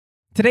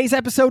Today's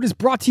episode is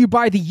brought to you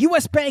by the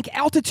U.S. Bank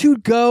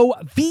Altitude Go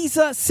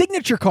Visa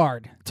Signature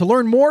Card. To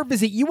learn more,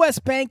 visit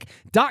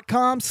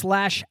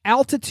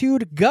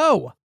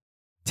usbank.com/altitudego.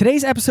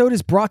 Today's episode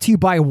is brought to you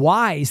by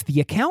Wise,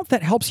 the account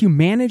that helps you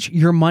manage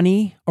your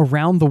money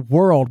around the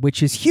world,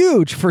 which is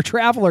huge for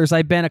travelers.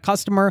 I've been a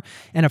customer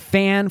and a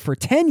fan for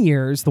 10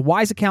 years. The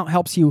Wise account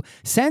helps you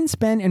send,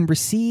 spend, and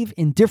receive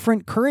in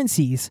different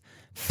currencies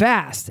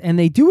fast, and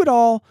they do it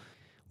all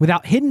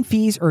without hidden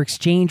fees or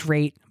exchange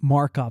rate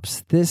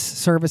markups. This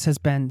service has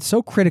been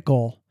so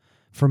critical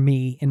for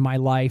me in my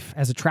life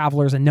as a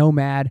traveler, as a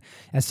nomad,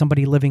 as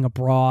somebody living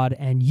abroad.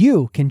 And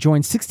you can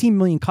join 16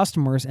 million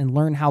customers and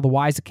learn how the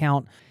Wise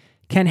account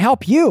can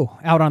help you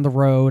out on the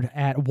road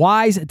at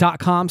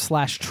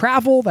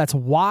wise.com/travel. That's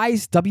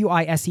wise,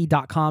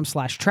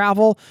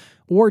 wise.com/travel,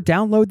 or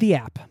download the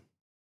app.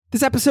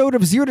 This episode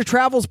of Zero to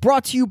Travel is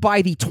brought to you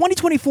by the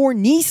 2024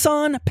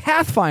 Nissan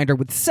Pathfinder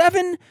with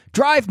 7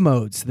 drive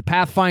modes. The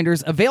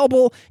Pathfinder's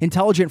available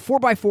intelligent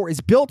 4x4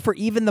 is built for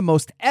even the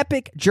most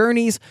epic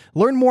journeys.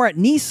 Learn more at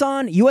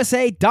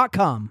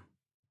nissanusa.com.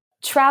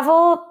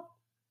 Travel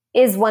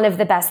is one of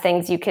the best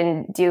things you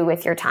can do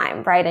with your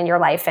time, right, in your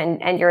life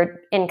and your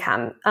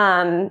income.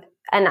 And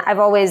I've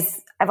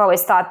always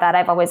thought that.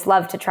 I've always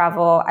loved to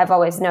travel. I've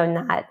always known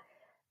that.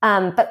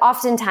 But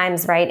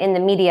oftentimes, right, in the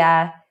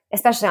media,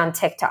 especially on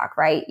TikTok,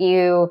 right?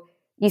 You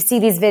see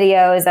these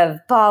videos of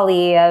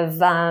Bali, of,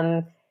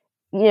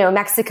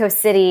 Mexico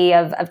City,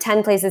 of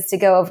 10 places to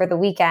go over the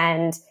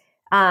weekend,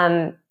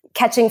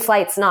 catching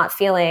flights, not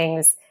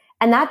feelings.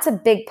 And that's a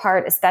big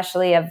part,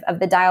 especially of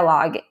the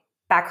dialogue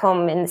back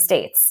home in the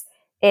States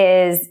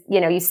is,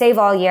 you save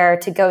all year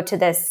to go to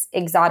this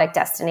exotic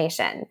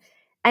destination.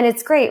 And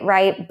it's great,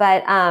 right?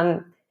 But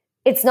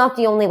it's not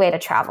the only way to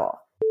travel.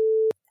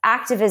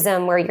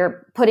 Activism where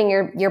you're putting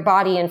your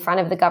body in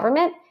front of the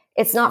government,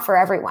 it's not for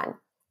everyone,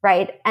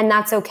 right? And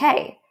that's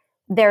okay.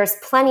 There's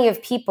plenty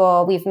of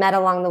people we've met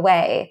along the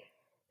way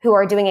who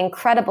are doing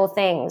incredible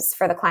things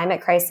for the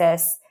climate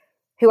crisis,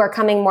 who are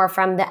coming more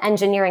from the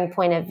engineering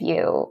point of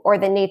view or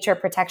the nature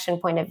protection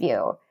point of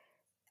view.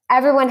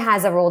 Everyone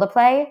has a role to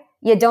play.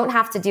 You don't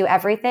have to do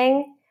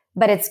everything,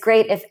 but it's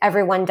great if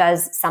everyone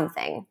does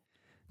something.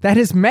 That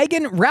is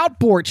Megan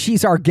Routbort.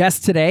 She's our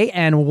guest today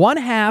and one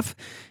half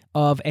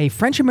of a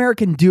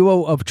French-American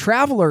duo of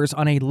travelers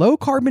on a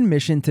low-carbon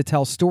mission to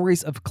tell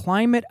stories of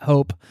climate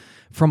hope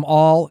from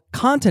all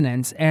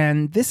continents.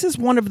 And this is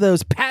one of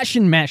those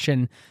passion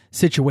meshing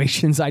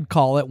situations, I'd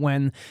call it,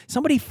 when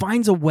somebody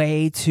finds a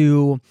way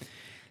to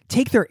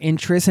take their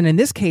interests, and in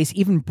this case,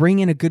 even bring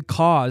in a good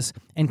cause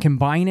and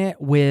combine it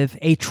with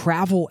a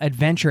travel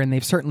adventure. And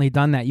they've certainly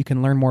done that. You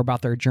can learn more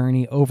about their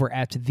journey over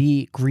at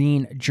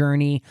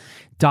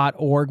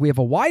thegreenjourney.org. We have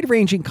a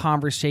wide-ranging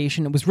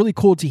conversation. It was really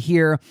cool to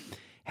hear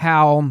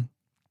how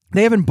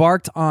they have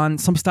embarked on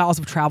some styles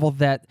of travel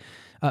that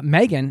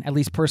Megan, at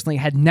least personally,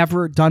 had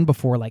never done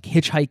before, like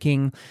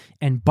hitchhiking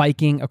and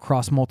biking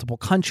across multiple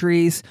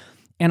countries.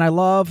 And I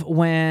love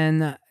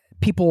when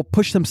people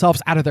push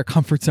themselves out of their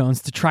comfort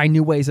zones to try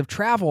new ways of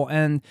travel.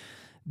 And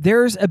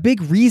there's a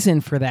big reason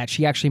for that.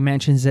 She actually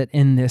mentions it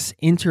in this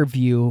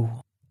interview.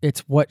 It's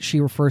what she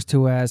refers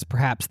to as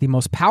perhaps the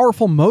most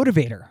powerful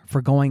motivator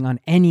for going on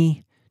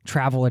any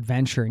travel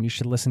adventure, and you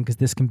should listen because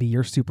this can be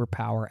your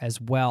superpower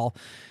as well.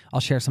 I'll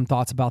share some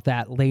thoughts about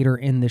that later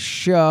in the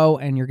show,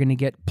 and you're going to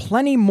get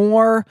plenty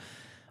more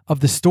of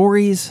the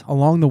stories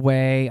along the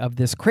way of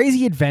this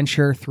crazy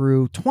adventure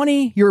through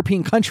 20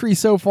 European countries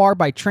so far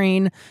by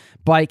train,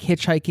 bike,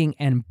 hitchhiking,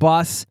 and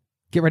bus.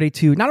 Get ready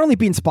to not only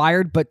be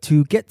inspired, but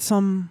to get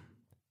some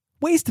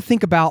ways to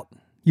think about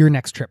your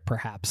next trip,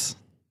 perhaps.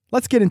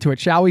 Let's get into it,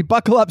 shall we?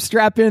 Buckle up,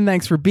 strap in.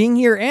 Thanks for being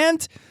here,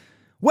 and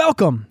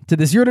welcome to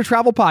the Zero to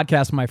Travel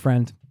podcast, my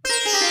friend.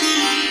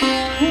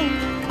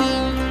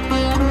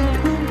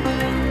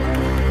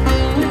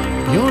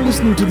 You're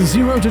listening to the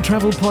Zero to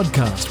Travel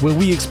podcast, where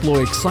we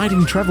explore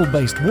exciting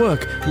travel-based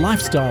work,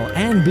 lifestyle,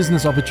 and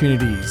business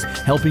opportunities,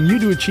 helping you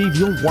to achieve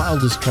your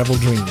wildest travel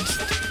dreams.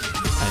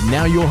 And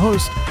now your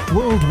host,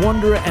 world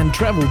wanderer and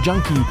travel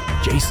junkie,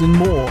 Jason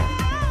Moore.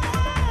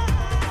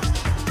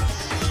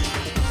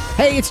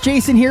 Hey, it's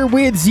Jason here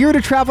with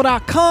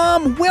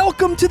ZeroToTravel.com.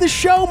 Welcome to the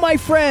show, my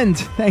friend.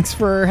 Thanks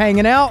for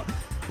hanging out,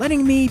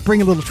 letting me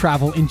bring a little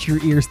travel into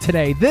your ears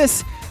today.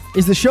 This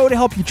is the show to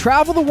help you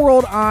travel the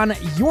world on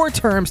your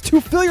terms, to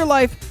fill your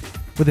life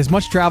with as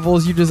much travel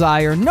as you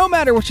desire, no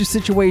matter what your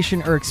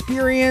situation or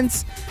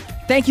experience.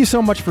 Thank you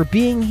so much for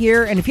being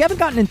here. And if you haven't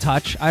gotten in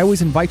touch, I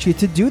always invite you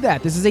to do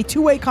that. This is a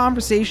two-way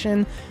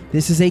conversation.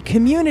 This is a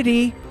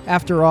community,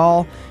 after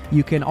all.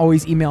 You can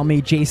always email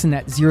me,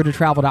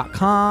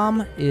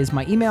 jason@zerototravel.com is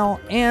my email,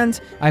 and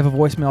I have a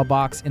voicemail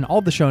box in all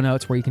the show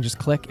notes where you can just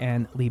click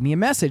and leave me a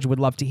message. Would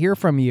love to hear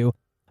from you.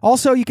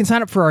 Also, you can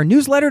sign up for our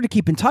newsletter to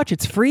keep in touch.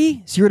 It's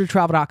free,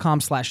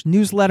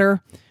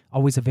 zerototravel.com/newsletter.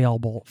 Always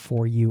available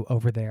for you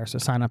over there. So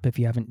sign up if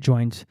you haven't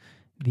joined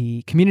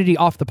the community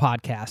off the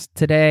podcast.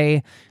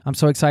 Today, I'm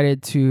so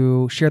excited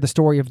to share the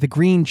story of the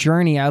Green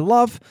Journey. I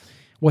love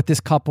what this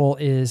couple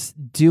is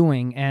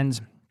doing,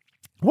 and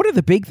what are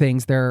the big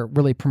things they're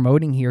really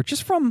promoting here,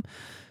 just from,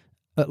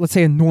 let's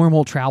say, a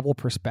normal travel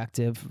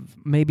perspective?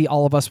 Maybe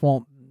all of us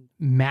won't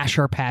mash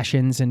our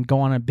passions and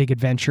go on a big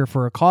adventure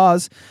for a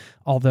cause,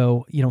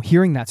 although,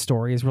 hearing that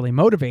story is really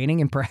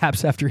motivating, and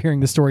perhaps after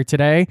hearing the story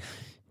today,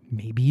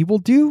 maybe you will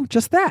do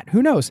just that.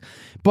 Who knows?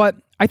 But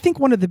I think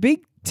one of the big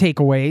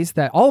takeaways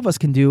that all of us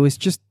can do is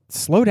just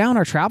slow down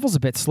our travels a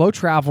bit. Slow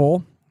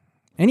travel,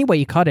 any way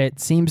you cut it,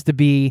 seems to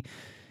be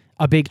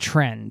a big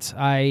trend.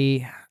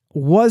 I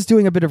was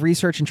doing a bit of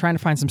research and trying to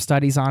find some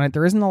studies on it.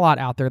 There isn't a lot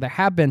out there. There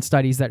have been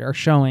studies that are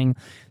showing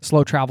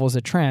slow travel as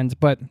a trend,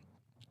 but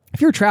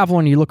if you're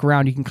traveling and you look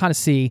around, you can kind of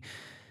see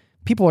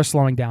people are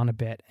slowing down a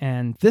bit.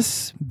 And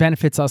this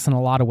benefits us in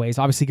a lot of ways.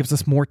 Obviously, it gives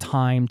us more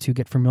time to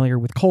get familiar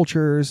with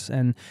cultures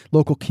and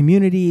local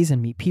communities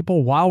and meet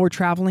people while we're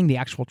traveling, the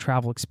actual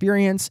travel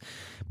experience.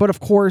 But of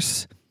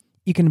course,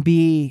 it can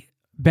be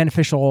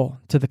beneficial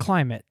to the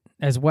climate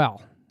as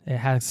well. It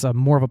has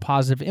more of a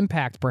positive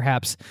impact.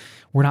 Perhaps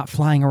we're not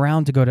flying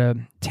around to go to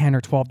 10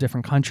 or 12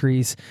 different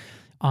countries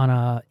on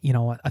a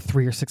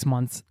 3 or 6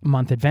 month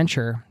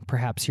adventure.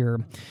 Perhaps you're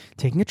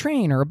taking a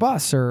train or a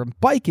bus or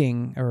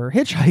biking or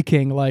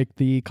hitchhiking, like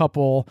the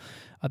couple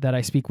that I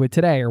speak with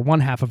today, or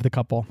one half of the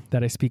couple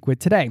that I speak with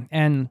today.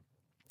 And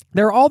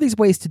there are all these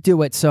ways to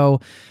do it. So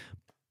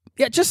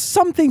yeah, just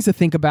some things to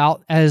think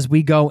about as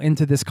we go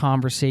into this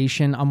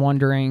conversation. I'm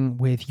wondering,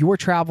 with your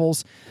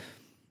travels,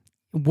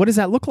 what does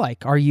that look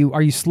like? Are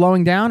you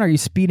slowing down? Are you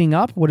speeding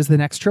up? What does the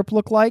next trip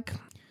look like?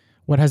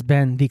 What has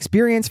been the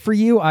experience for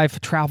you?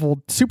 I've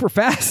traveled super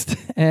fast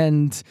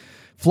and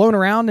flown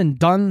around and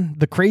done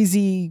the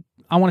crazy,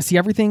 I want to see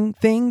everything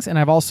things. And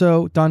I've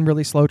also done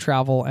really slow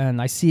travel,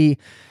 and I see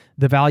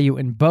the value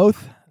in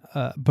both.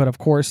 But of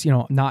course,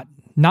 not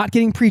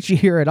getting preachy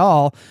here at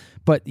all,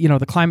 but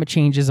the climate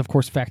change is of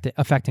course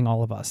affecting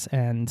all of us.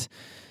 And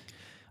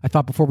I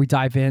thought before we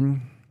dive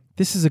in,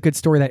 this is a good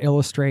story that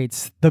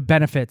illustrates the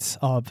benefits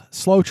of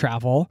slow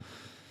travel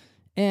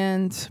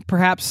and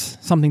perhaps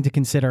something to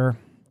consider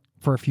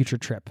for a future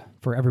trip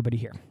for everybody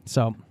here.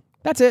 So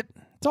that's it.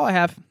 That's all I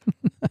have.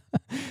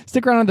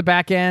 Stick around on the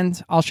back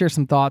end. I'll share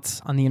some thoughts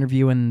on the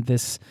interview and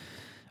this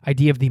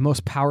idea of the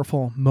most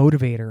powerful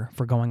motivator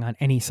for going on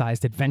any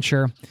sized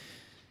adventure.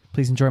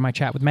 Please enjoy my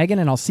chat with Megan,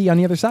 and I'll see you on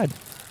the other side.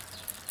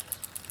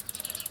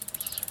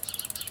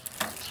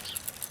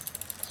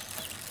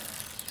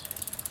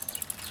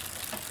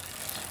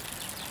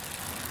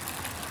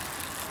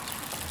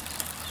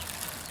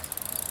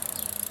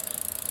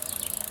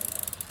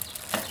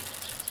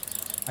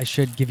 I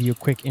should give you a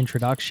quick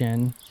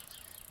introduction.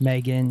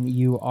 Megan,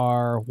 you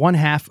are one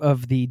half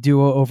of the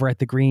duo over at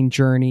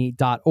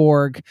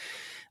thegreenjourney.org,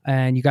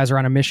 and you guys are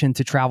on a mission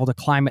to travel to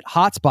climate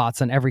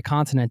hotspots on every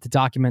continent to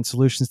document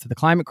solutions to the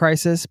climate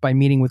crisis by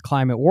meeting with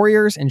climate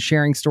warriors and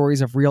sharing stories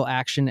of real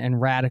action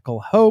and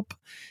radical hope.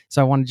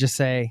 So I want to just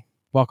say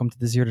welcome to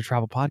the Zero to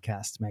Travel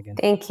podcast, Megan.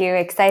 Thank you.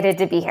 Excited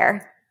to be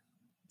here.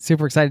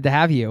 Super excited to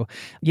have you.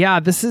 Yeah,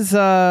 this is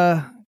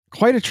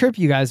quite a trip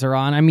you guys are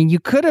on. I mean, you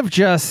could have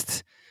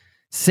just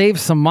saved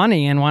some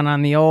money and went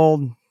on the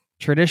old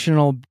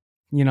traditional,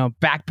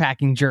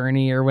 backpacking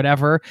journey or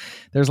whatever.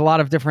 There's a lot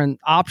of different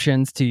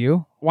options to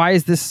you. Why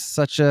is this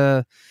such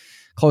a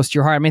close to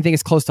your heart? I mean, I think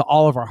it's close to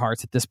all of our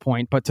hearts at this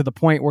point, but to the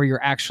point where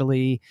you're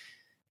actually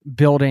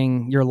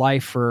building your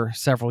life for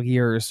several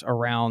years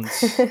around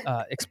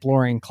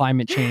exploring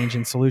climate change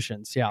and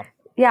solutions. Yeah.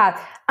 Yeah.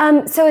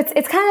 So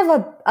it's kind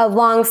of a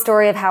long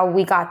story of how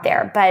we got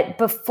there, but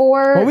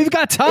before... Well, we've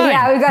got time.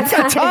 Yeah, we've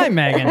got time,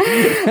 Megan.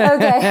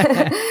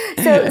 Okay.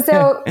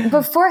 So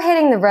before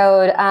hitting the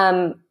road,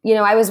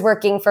 I was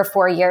working for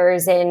 4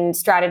 years in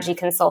strategy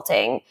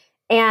consulting,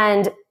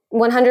 and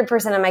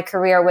 100% of my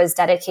career was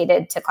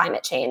dedicated to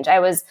climate change. I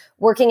was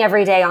working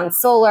every day on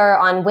solar,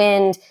 on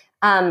wind,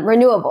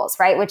 renewables,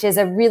 right? Which is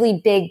a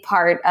really big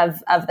part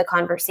of the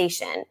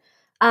conversation.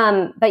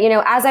 But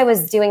as I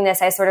was doing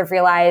this, I sort of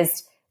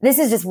realized this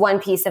is just one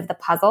piece of the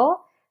puzzle.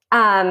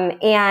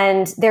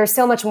 And there's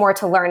so much more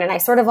to learn. And I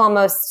sort of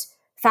almost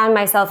found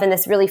myself in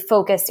this really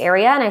focused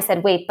area. And I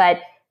said, wait, but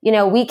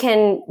we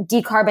can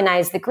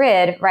decarbonize the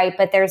grid, right?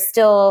 But there's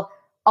still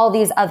all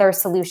these other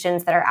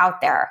solutions that are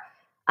out there.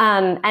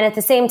 And at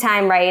the same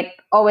time, right,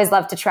 always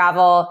loved to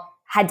travel,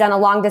 had done a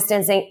long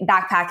distance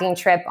backpacking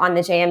trip on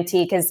the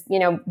JMT because,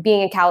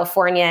 being a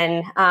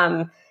Californian,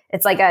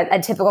 it's like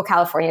a typical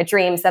California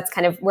dream. So that's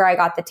kind of where I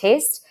got the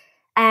taste.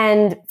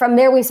 And from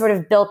there, we sort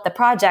of built the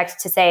project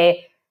to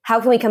say, how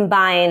can we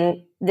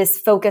combine this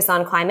focus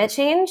on climate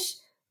change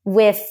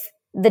with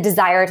the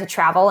desire to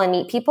travel and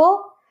meet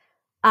people?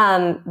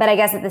 But I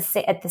guess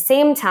at the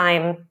same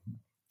time,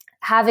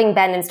 having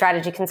been in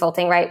strategy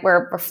consulting, right,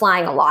 we're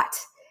flying a lot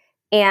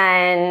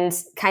and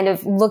kind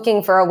of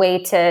looking for a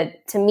way to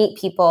meet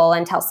people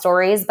and tell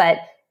stories, but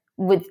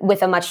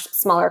with a much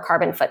smaller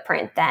carbon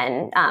footprint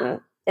than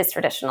is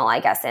traditional, I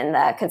guess, in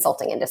the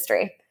consulting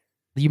industry.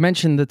 You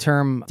mentioned the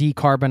term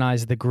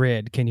decarbonize the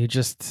grid. Can you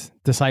just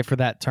decipher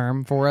that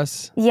term for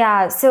us?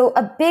 Yeah. So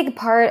a big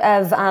part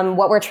of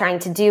what we're trying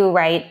to do,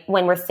 right,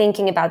 when we're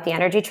thinking about the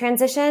energy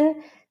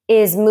transition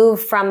is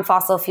move from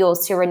fossil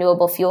fuels to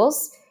renewable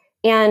fuels.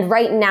 And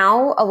right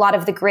now, a lot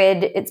of the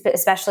grid,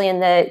 especially in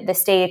the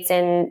States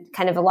and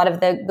kind of a lot of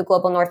the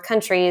global north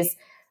countries,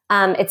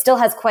 it still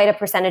has quite a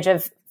percentage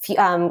of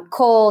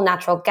coal,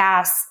 natural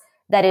gas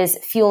that is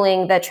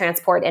fueling the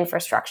transport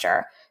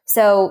infrastructure.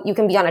 So you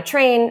can be on a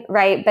train,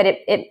 right? But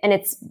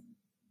it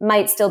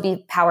might still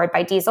be powered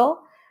by diesel.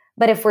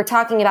 But if we're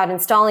talking about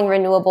installing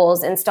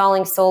renewables,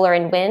 installing solar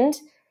and wind,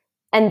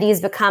 and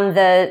these become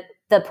the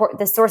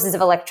sources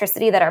of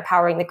electricity that are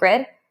powering the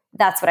grid,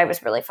 that's what I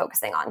was really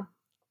focusing on.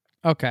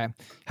 Okay.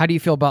 How do you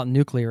feel about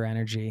nuclear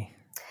energy?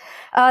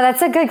 Oh,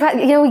 that's a good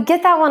question. We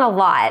get that one a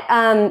lot.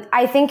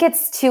 I think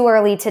it's too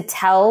early to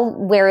tell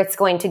where it's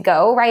going to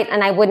go, right?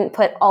 And I wouldn't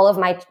put all of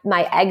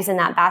my eggs in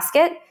that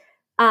basket.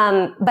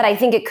 But I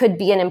think it could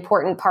be an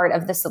important part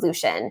of the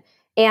solution.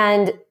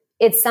 And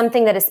it's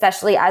something that,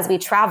 especially as we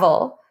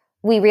travel,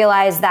 we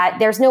realize that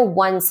there's no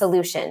one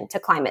solution to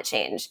climate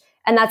change.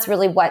 And that's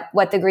really what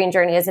the Green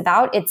Journey is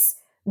about. It's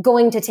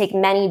going to take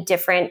many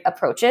different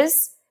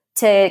approaches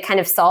to kind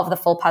of solve the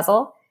full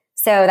puzzle.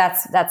 So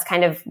that's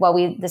kind of what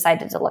we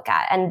decided to look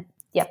at. And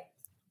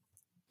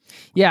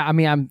yeah, I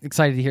mean, I'm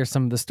excited to hear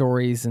some of the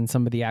stories and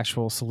some of the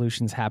actual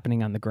solutions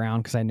happening on the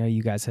ground, because I know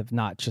you guys have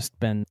not just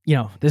been,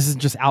 this is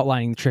just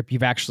outlining the trip.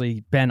 You've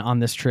actually been on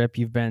this trip.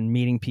 You've been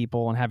meeting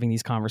people and having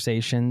these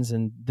conversations,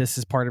 and this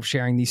is part of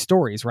sharing these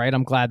stories, right?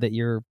 I'm glad that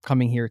you're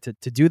coming here to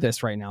do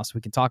this right now so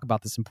we can talk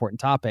about this important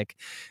topic,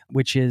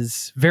 which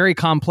is very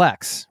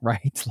complex,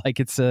 right? Like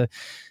it's a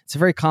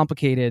very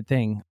complicated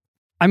thing.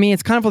 I mean,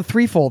 it's kind of a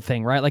threefold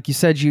thing, right? Like you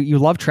said, you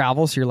love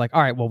travel. So you're like,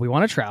 all right, well, we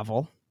want to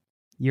travel.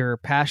 You're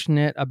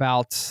passionate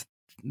about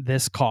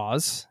this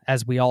cause,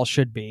 as we all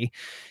should be.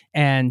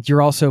 And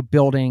you're also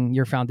building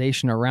your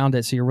foundation around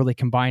it. So you're really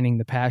combining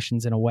the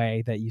passions in a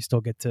way that you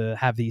still get to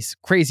have these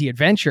crazy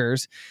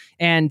adventures.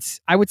 And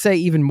I would say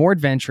even more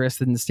adventurous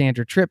than the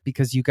standard trip,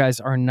 because you guys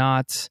are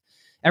not,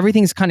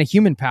 everything's kind of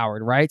human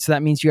powered, right? So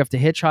that means you have to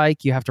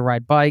hitchhike, you have to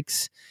ride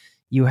bikes,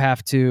 you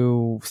have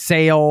to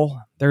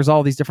sail. There's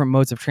all these different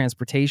modes of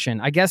transportation.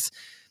 I guess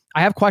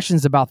I have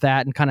questions about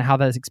that and kind of how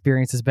that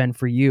experience has been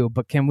for you,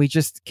 but can you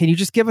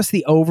just give us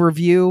the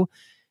overview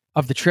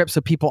of the trip so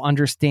people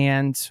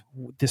understand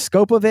the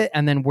scope of it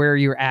and then where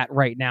you're at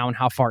right now and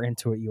how far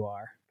into it you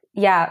are?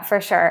 Yeah, for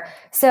sure.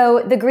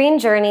 So the Green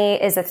Journey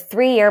is a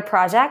 3-year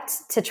project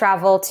to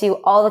travel to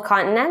all the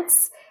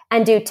continents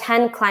and do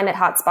 10 climate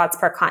hotspots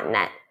per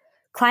continent.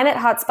 Climate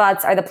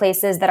hotspots are the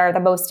places that are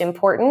the most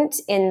important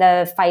in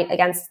the fight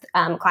against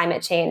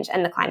climate change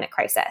and the climate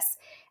crisis.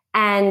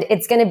 And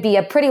it's going to be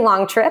a pretty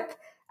long trip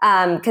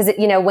because,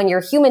 when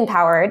you're human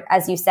powered,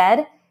 as you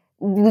said,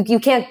 you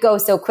can't go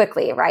so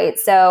quickly, right?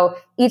 So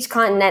each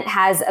continent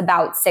has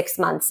about 6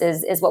 months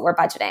is what we're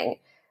budgeting.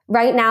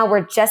 Right now,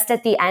 we're just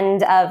at the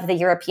end of the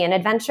European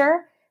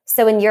adventure.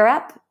 So in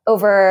Europe,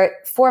 over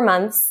 4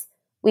 months,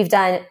 we've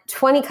done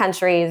 20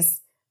 countries.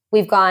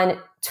 We've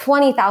gone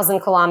 20,000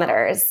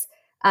 kilometers.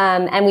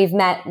 And we've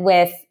met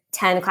with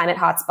 10 climate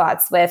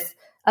hotspots with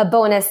a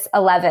bonus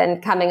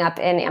 11 coming up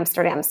in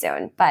Amsterdam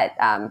soon. But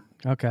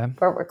okay,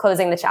 we're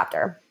closing the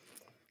chapter.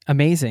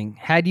 Amazing.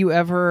 Had you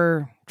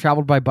ever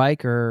traveled by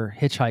bike or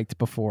hitchhiked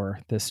before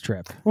this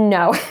trip?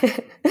 No,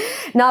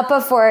 not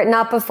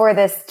before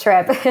this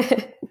trip.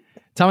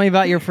 Tell me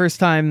about your first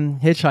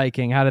time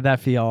hitchhiking. How did that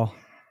feel?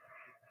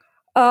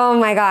 Oh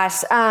my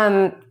gosh.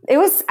 It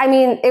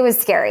was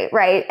scary,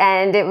 right?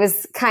 And it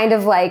was kind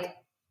of like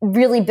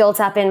really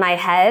built up in my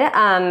head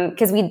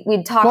because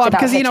we'd talked about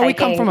because hitchhiking. We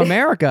come from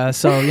America,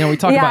 so we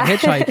talk about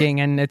hitchhiking,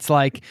 and it's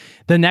like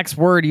the next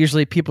word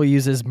usually people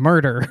use is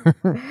murder.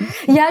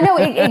 Yeah, no,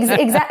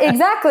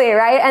 exactly,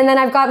 right. And then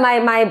I've got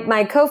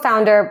my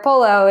co-founder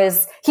Polo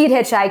he'd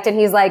hitchhiked, and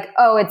he's like,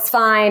 oh, it's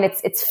fine,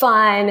 it's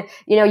fun.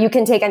 You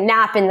can take a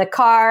nap in the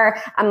car.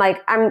 I'm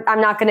like, I'm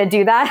not going to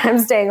do that. I'm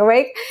staying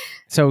awake.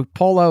 So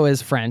Polo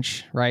is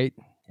French, right?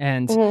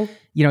 And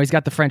he's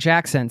got the French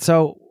accent.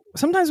 So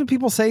sometimes when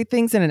people say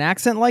things in an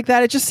accent like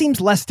that, it just seems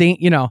less,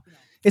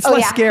 it's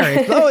less scary.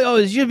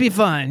 It's, you'll be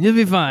fine. You'll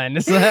be fine.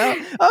 It's like,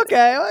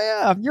 okay, well,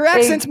 yeah, your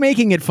accent's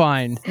making it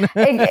fine.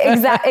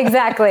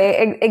 Exactly.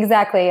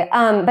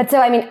 But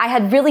so, I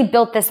had really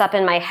built this up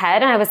in my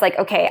head, and I was like,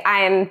 okay,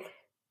 I'm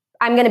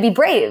going to be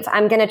brave.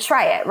 I'm going to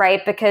try it,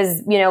 right?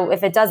 Because,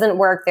 if it doesn't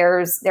work,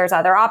 there's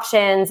other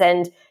options,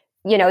 and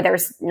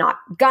there's not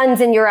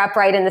guns in Europe,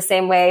 right, in the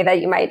same way that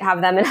you might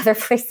have them in other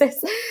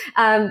places.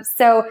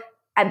 So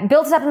I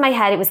built it up in my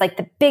head. It was like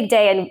the big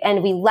day,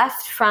 and we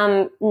left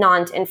from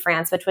Nantes in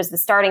France, which was the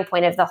starting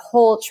point of the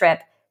whole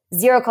trip.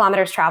 0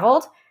 kilometers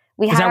traveled.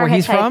 Is that where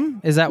he's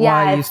from? Is that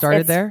why you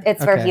started there?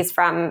 It's where he's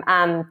from.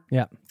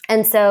 Yeah.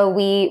 And so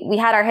we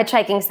had our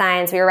hitchhiking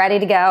signs. We were ready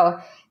to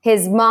go.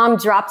 His mom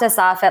dropped us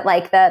off at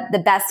like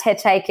the best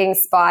hitchhiking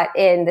spot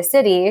in the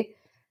city.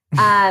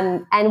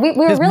 And we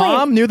were His really...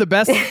 mom knew the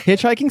best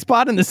hitchhiking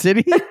spot in the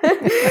city.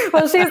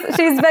 Well,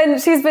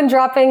 she's been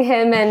dropping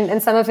him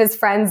and some of his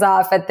friends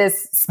off at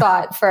this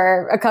spot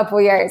for a couple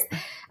years.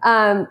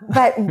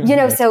 But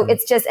so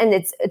it's just, and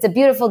it's a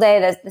beautiful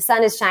day. The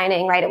sun is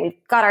shining, right? And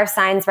we've got our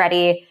signs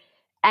ready.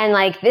 And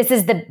like, this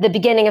is the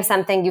beginning of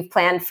something you've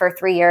planned for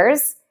 3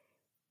 years.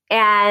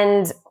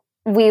 And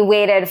we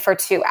waited for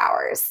 2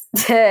 hours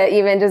to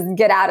even just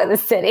get out of the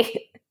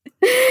city.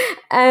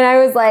 And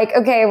I was like,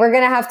 okay, we're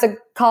going to have to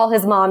call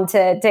his mom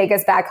to take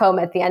us back home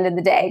at the end of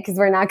the day, because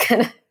we're not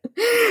going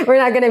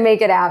to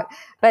make it out.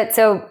 But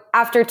so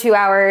after 2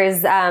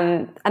 hours,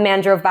 a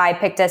man drove by,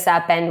 picked us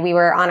up, and we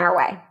were on our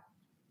way.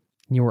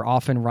 You were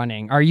off and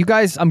running. Are you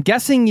guys, I'm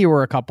guessing you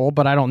were a couple,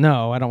 but I don't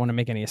know. I don't want to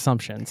make any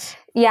assumptions.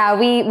 Yeah,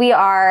 we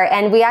are.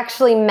 And we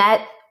actually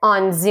met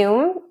on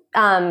Zoom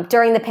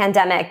during the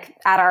pandemic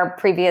at our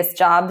previous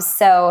jobs.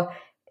 So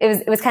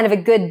it was kind of a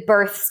good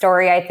birth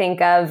story, I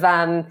think, of,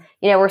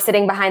 we're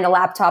sitting behind the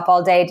laptop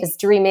all day, just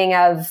dreaming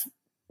of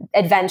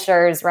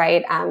adventures,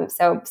 right?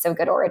 So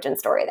good origin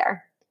story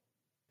there.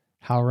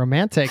 How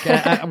romantic.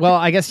 Well,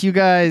 I guess you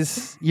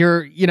guys,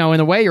 you're, in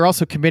a way, you're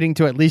also committing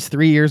to at least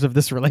 3 years of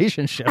this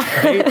relationship,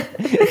 right?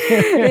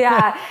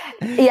 Yeah.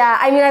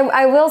 I mean,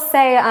 I will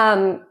say,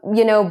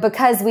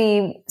 because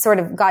we sort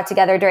of got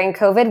together during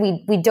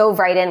COVID, we dove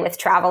right in with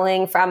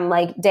traveling from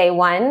like day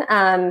one.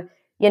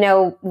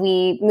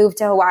 We moved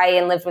to Hawaii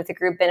and lived with a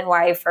group in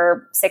Hawaii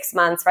for 6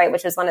 months, right?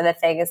 Which was one of the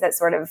things that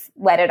sort of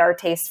whetted our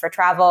taste for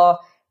travel.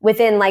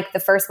 Within like the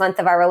first month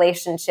of our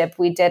relationship,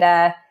 we did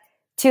a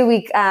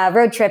 2-week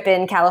road trip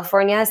in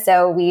California.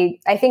 So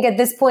I think at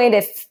this point,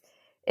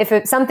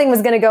 if something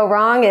was going to go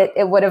wrong,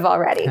 it would have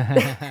already.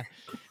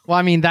 Well,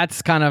 I mean,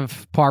 that's kind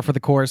of par for the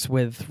course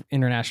with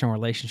international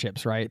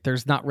relationships, right?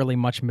 There's not really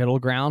much middle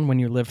ground when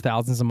you live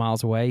thousands of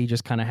miles away. You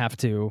just kind of have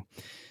to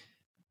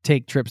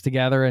take trips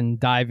together and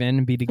dive in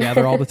and be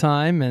together all the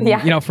time.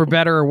 And, for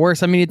better or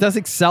worse, I mean, it does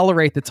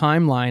accelerate the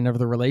timeline of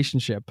the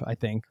relationship, I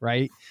think,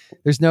 right?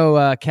 There's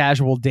no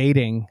casual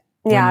dating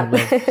when you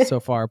live so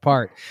far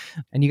apart.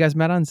 And you guys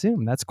met on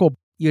Zoom. That's cool.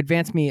 You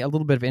advanced me a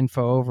little bit of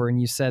info over, and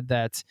you said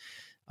that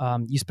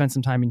you spent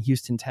some time in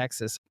Houston,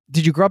 Texas.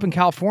 Did you grow up in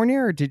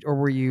California, or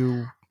were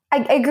you...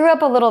 I grew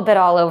up a little bit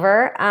all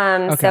over.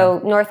 Okay. So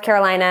North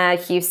Carolina,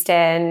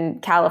 Houston,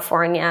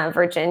 California,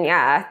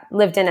 Virginia,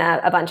 lived in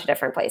a bunch of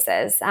different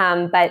places.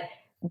 But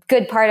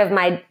good part of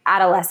my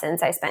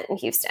adolescence I spent in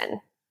Houston.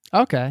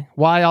 Okay.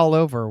 Why all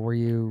over?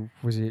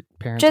 Was it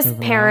parents? Just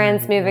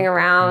parents moving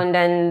around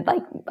and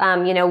like,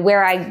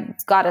 where I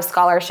got a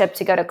scholarship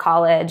to go to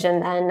college,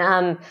 and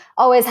then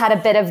always had a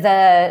bit of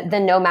the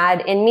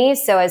nomad in me.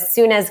 So as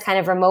soon as kind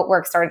of remote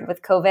work started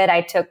with COVID,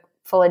 I took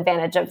full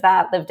advantage of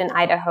that. Lived in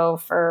Idaho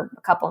for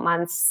a couple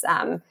months.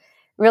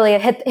 Really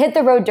hit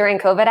the road during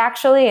COVID,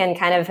 actually, and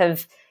kind of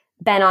have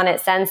been on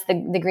it since.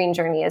 The green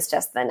journey is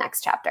just the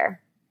next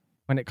chapter.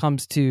 When it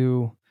comes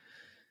to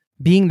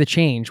being the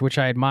change, which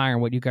I admire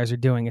what you guys are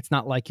doing, it's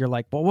not like you're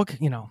like, well, look,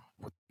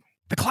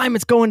 the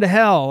climate's going to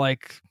hell.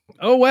 Like,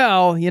 oh,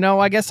 well,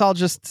 I guess I'll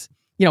just,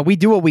 we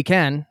do what we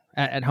can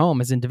at home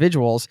as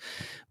individuals.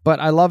 But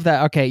I love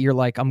that. Okay, you're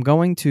like,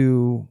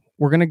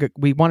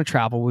 we want to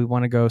travel. We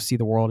want to go see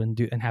the world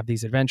and have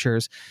these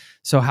adventures.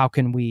 So how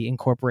can we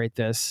incorporate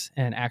this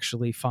and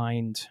actually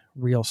find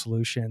real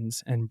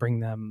solutions and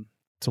bring them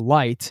to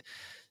light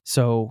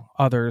so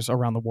others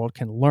around the world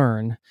can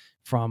learn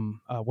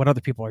from what other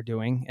people are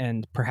doing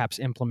and perhaps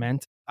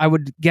implement? I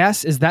would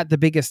guess, is that the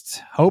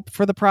biggest hope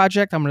for the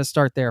project? I'm going to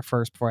start there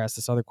first before I ask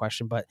this other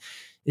question, but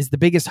is the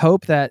biggest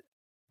hope that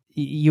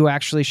you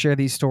actually share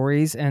these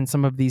stories and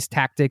some of these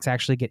tactics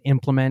actually get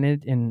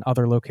implemented in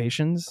other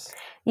locations?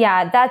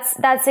 Yeah,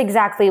 that's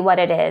exactly what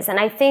it is. And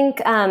I think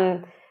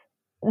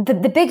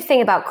the big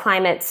thing about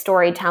climate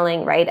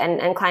storytelling, right,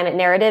 and climate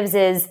narratives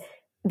is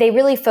they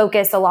really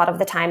focus a lot of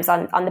the times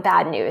on the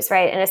bad news,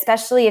 right? And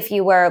especially if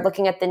you were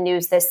looking at the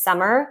news this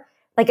summer,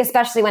 like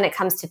especially when it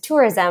comes to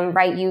tourism,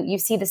 right, you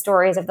see the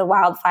stories of the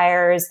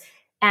wildfires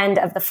and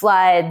of the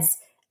floods.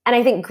 And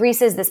I think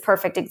Greece is this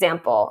perfect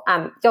example.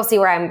 You'll see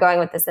where I'm going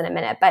with this in a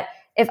minute. But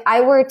if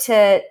I were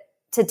to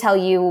tell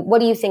you, what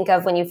do you think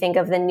of when you think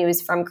of the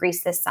news from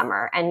Greece this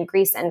summer and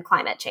Greece and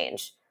climate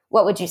change?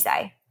 What would you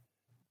say?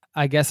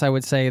 I guess I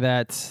would say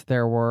that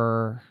there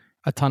were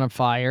a ton of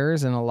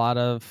fires and a lot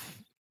of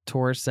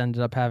tourists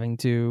ended up having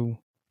to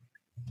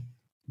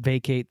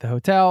vacate the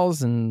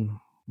hotels and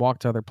walk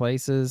to other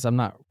places. I'm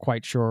not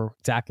quite sure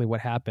exactly what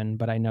happened,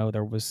 but I know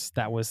that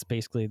was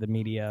basically the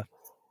media.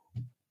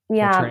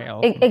 Yeah,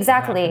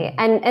 exactly.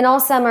 And all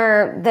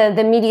summer,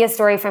 the media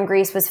story from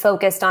Greece was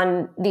focused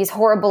on these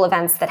horrible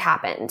events that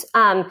happened.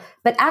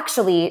 But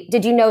actually,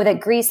 did you know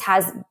that Greece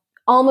has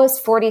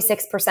almost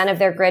 46% of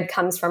their grid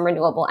comes from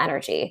renewable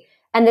energy?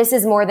 And this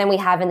is more than we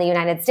have in the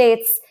United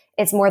States.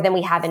 It's more than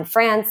we have in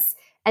France.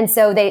 And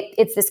so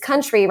it's this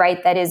country,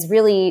 right, that is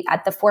really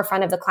at the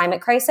forefront of the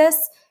climate crisis.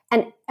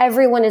 And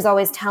everyone is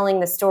always telling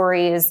the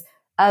stories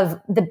of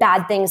the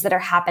bad things that are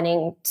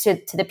happening to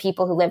the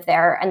people who live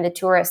there and the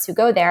tourists who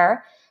go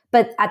there.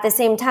 But at the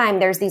same time,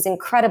 there's these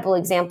incredible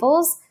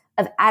examples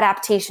of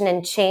adaptation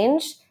and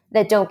change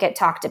that don't get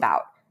talked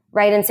about,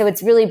 right? And so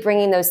it's really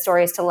bringing those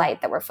stories to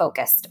light that we're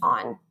focused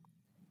on.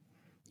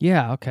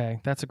 Yeah,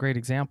 okay. That's a great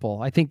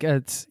example. I think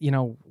it's,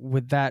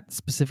 with that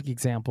specific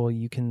example,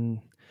 you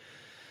can,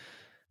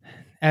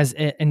 as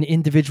an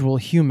individual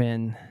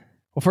human,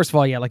 Well, first of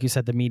all, yeah, like you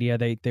said, the media,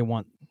 they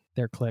want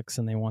their clicks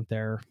and they want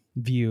their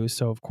views.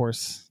 So, of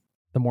course,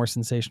 the more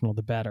sensational,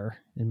 the better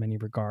in many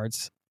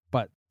regards.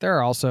 But there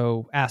are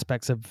also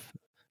aspects of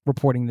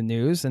reporting the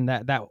news, and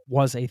that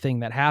was a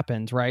thing that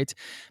happened, right?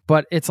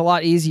 But it's a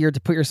lot easier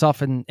to put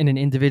yourself in an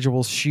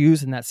individual's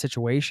shoes in that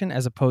situation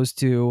as opposed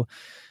to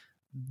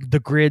the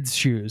grid's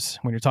shoes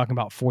when you're talking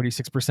about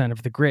 46%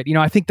 of the grid.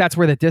 I think that's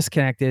where the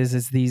disconnect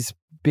is these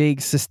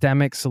big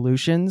systemic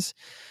solutions.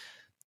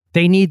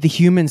 They need the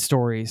human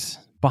stories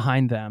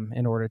behind them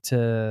in order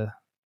to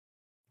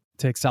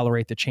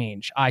accelerate the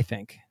change, I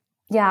think.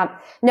 Yeah,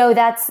 no,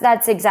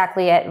 that's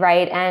exactly it,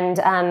 right? And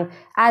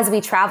as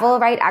we travel,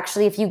 right,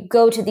 actually, if you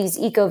go to these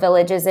eco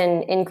villages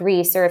in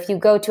Greece, or if you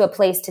go to a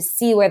place to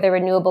see where the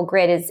renewable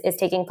grid is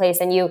taking place,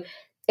 and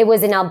it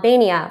was in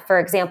Albania, for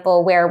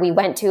example, where we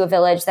went to a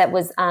village that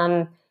was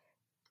on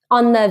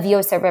the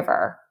Vjosa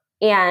River,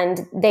 and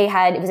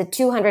it was a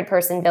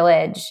 200-person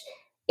village,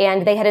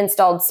 and they had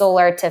installed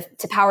solar to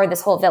power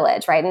this whole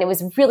village, right? And it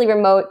was really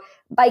remote.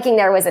 Biking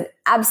there was an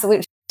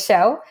absolute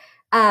show.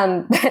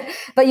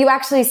 But you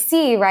actually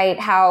see, right,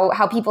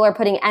 how people are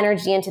putting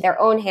energy into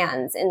their own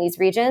hands in these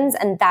regions.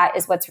 And that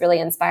is what's really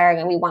inspiring.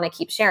 And we want to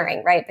keep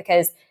sharing, right?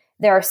 Because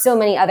there are so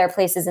many other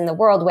places in the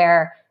world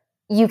where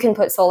you can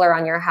put solar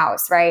on your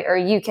house, right? Or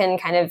you can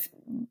kind of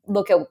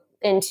look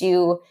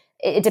into,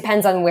 it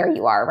depends on where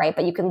you are, right?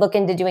 But you can look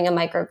into doing a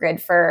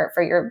microgrid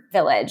for your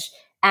village,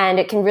 and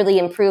it can really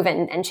improve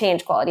and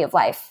change quality of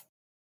life.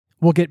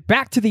 We'll get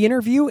back to the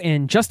interview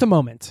in just a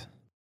moment.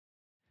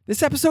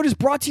 This episode is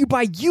brought to you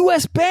by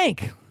U.S.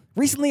 Bank.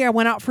 Recently, I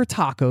went out for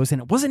tacos,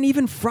 and it wasn't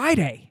even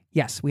Friday.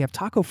 Yes, we have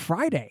Taco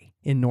Friday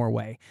in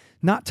Norway,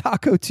 not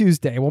Taco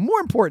Tuesday. Well, more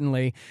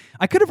importantly,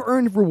 I could have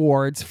earned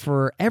rewards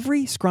for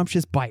every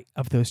scrumptious bite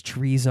of those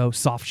chorizo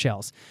soft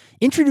shells.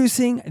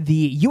 Introducing the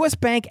U.S.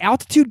 Bank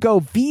Altitude Go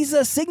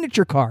Visa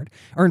Signature Card.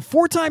 Earn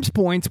 4 times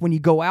points when you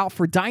go out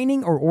for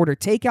dining or order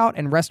takeout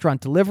and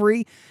restaurant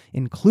delivery,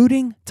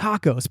 including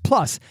tacos.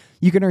 Plus,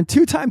 you can earn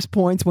 2 times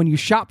points when you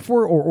shop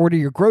for or order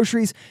your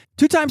groceries,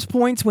 2 times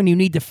points when you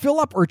need to fill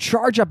up or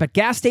charge up at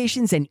gas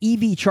stations and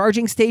EV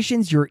charging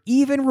stations. You're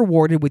even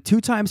rewarded with 2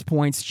 times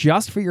points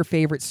just for your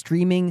favorite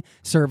streaming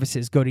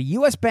services. Go to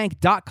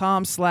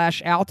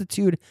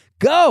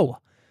usbank.com/altitude-go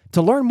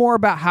to learn more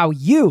about how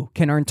you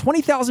can earn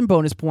 20,000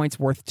 bonus points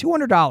worth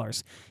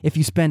 $200 if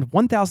you spend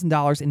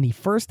 $1,000 in the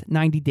first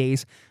 90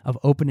 days of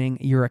opening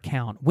your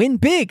account. Win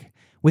big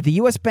with the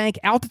U.S. Bank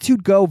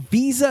Altitude Go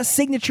Visa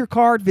Signature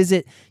Card.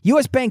 Visit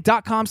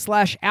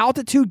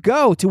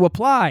usbank.com/altitude-go to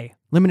apply.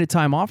 Limited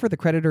time offer. The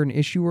creditor and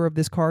issuer of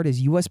this card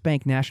is U.S.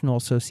 Bank National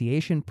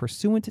Association,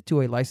 pursuant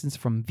to a license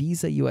from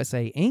Visa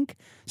USA, Inc.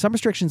 Some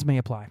restrictions may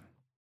apply.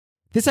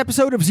 This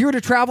episode of Zero to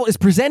Travel is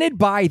presented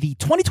by the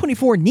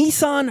 2024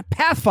 Nissan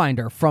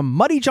Pathfinder. From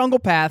muddy jungle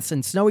paths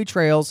and snowy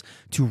trails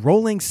to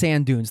rolling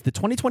sand dunes, the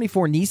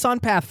 2024 Nissan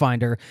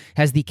Pathfinder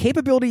has the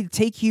capability to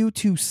take you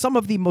to some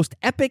of the most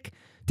epic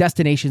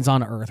destinations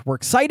on Earth. We're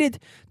excited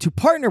to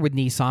partner with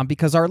Nissan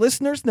because our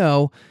listeners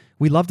know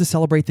we love to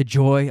celebrate the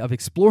joy of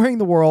exploring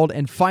the world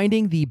and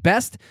finding the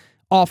best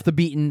off the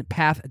beaten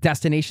path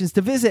destinations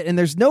to visit. And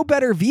there's no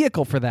better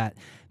vehicle for that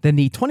than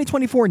the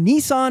 2024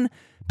 Nissan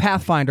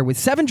Pathfinder. With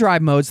 7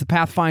 drive modes, the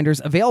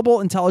Pathfinder's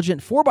available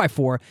intelligent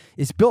 4x4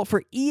 is built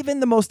for even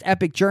the most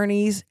epic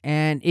journeys,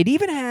 and it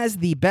even has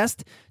the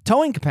best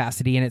towing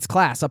capacity in its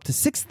class, up to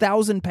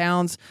 6,000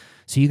 pounds,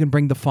 so you can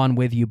bring the fun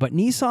with you. But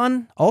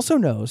Nissan also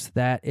knows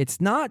that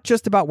it's not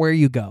just about where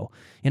you go.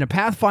 In a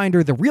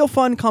Pathfinder, the real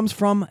fun comes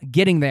from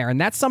getting there, and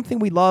that's something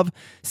we love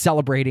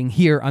celebrating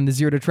here on the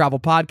Zero to Travel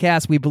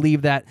podcast. We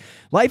believe that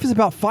life is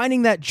about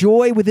finding that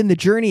joy within the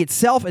journey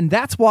itself, and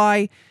that's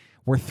why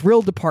we're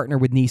thrilled to partner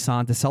with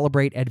Nissan to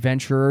celebrate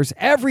adventurers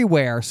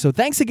everywhere. So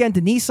thanks again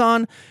to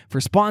Nissan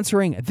for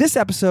sponsoring this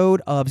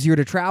episode of Zero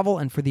to Travel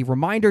and for the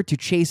reminder to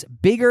chase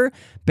bigger,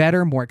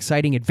 better, more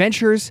exciting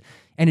adventures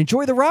and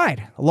enjoy the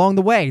ride along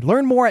the way.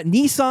 Learn more at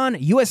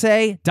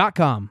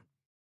nissanusa.com.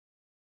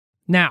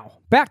 Now,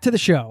 back to the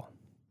show.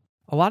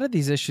 A lot of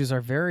these issues are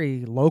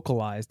very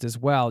localized as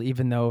well,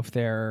 even though if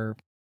they're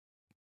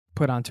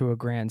put onto a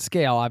grand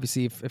scale.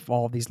 Obviously, if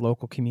all of these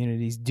local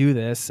communities do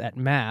this at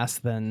mass,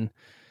 then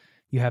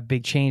you have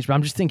big change. But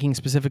I'm just thinking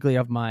specifically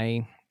of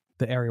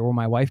the area where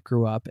my wife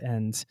grew up.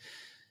 And,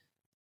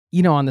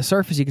 on the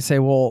surface, you could say,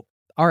 well,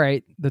 all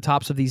right, the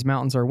tops of these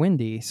mountains are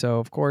windy. So,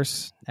 of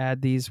course,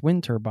 add these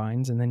wind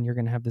turbines and then you're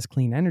going to have this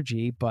clean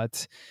energy.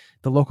 But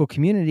the local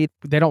community,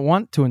 they don't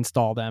want to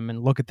install them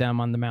and look at them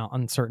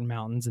on certain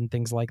mountains and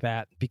things like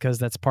that, because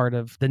that's part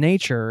of the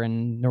nature.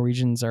 And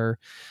Norwegians are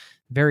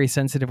very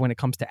sensitive when it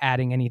comes to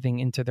adding anything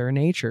into their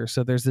nature.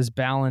 So there's this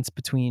balance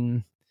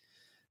between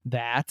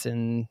that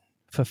and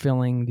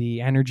fulfilling the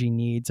energy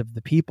needs of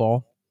the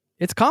people.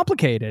 It's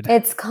complicated.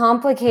 But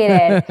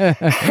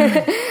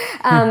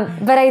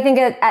I think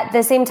at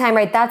the same time,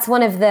 right, that's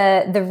one of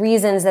the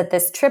reasons that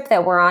this trip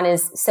that we're on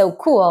is so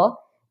cool,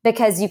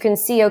 because you can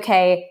see,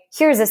 okay,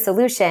 here's a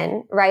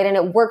solution, right? And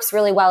it works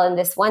really well in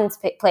this one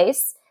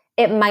place.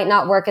 It might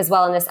not work as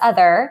well in this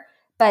other,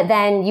 but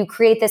then you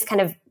create this kind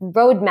of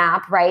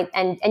roadmap, right?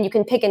 And you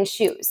can pick and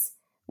choose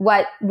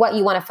what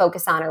you want to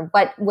focus on or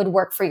what would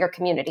work for your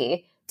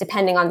community,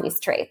 depending on these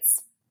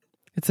traits.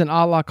 It's an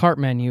a la carte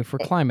menu for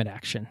climate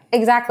action.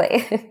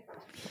 Exactly.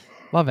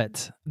 Love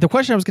it. The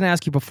question I was going to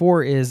ask you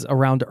before is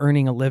around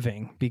earning a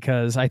living,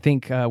 because I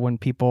think when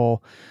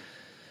people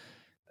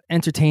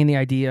entertain the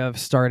idea of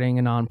starting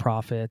a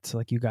nonprofit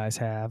like you guys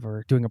have,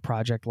 or doing a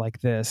project like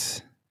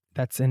this,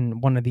 that's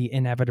in one of the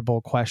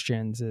inevitable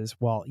questions is,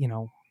 well,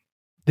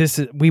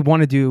 we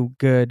want to do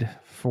good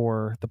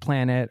for the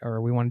planet,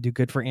 or we want to do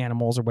good for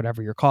animals, or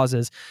whatever your cause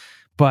is,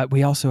 but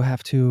we also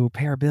have to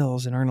pay our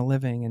bills and earn a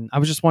living. And I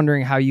was just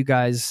wondering how you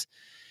guys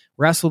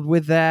wrestled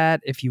with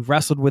that, if you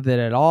wrestled with it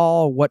at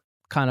all, what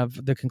kind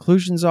of the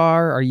conclusions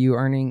are. Are you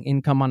earning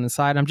income on the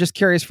side? I'm just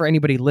curious for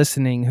anybody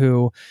listening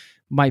who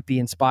might be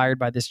inspired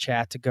by this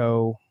chat to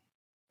go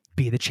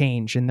be the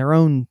change in their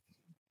own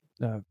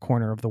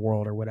corner of the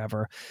world or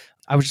whatever.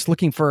 I was just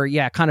looking for,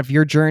 kind of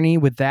your journey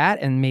with that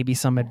and maybe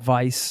some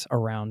advice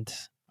around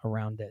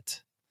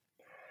it.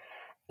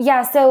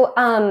 Yeah. So,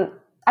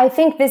 I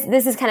think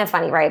this is kind of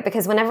funny, right?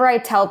 Because whenever I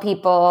tell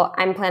people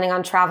I'm planning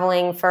on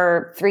traveling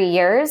for 3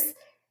 years,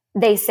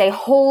 they say,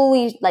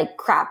 holy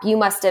crap, you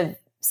must have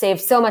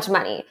saved so much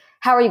money.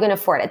 How are you going to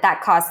afford it?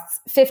 That costs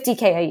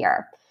 $50K a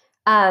year.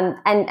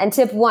 And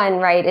tip one,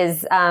 right,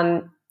 is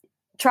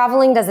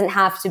traveling doesn't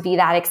have to be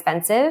that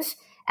expensive.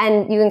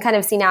 And you can kind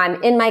of see now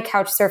I'm in my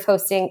couch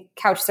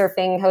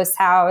surfing host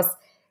house.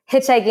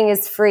 Hitchhiking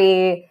is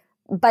free.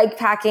 Bike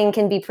packing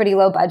can be pretty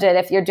low budget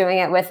if you're doing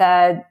it with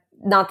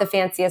not the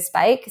fanciest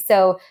bike.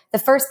 So the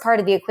first part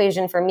of the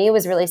equation for me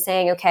was really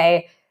saying,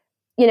 okay,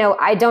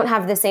 I don't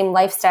have the same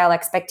lifestyle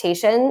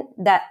expectation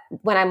that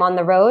when I'm on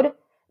the road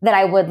that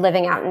I would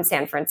living out in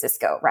San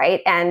Francisco,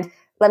 right? And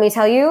let me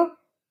tell you,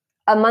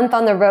 a month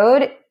on the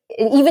road,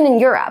 even in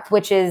Europe,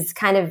 which is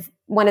kind of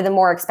one of the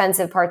more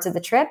expensive parts of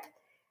the trip,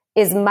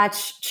 is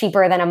much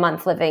cheaper than a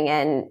month living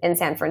in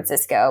San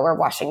Francisco or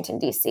Washington,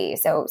 D.C.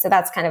 So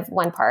that's kind of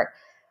one part.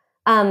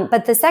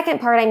 But the second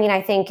part,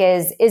 I think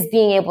is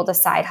being able to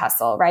side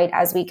hustle, right,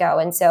 as we go.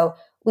 And so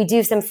we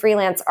do some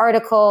freelance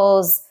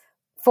articles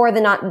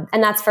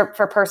and that's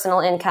for personal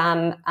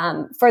income.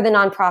 For the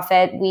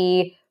nonprofit,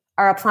 we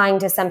are applying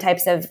to some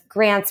types of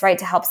grants, right,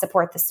 to help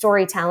support the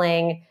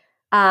storytelling.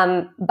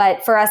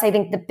 But for us, I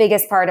think the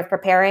biggest part of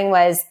preparing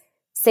was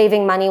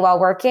saving money while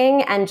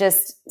working and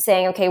just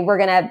saying, okay, we're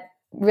going to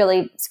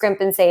really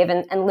scrimp and save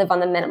and live on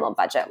the minimal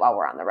budget while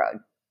we're on the road.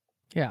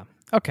 Yeah.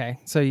 Okay.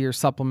 So you're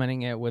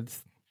supplementing it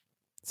with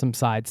some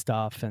side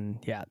stuff. And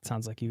yeah, it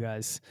sounds like you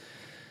guys,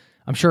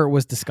 I'm sure it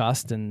was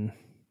discussed, and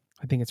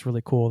I think it's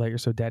really cool that you're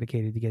so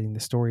dedicated to getting the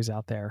stories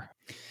out there.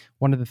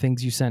 One of the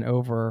things you sent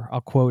over,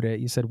 I'll quote it.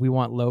 You said, "We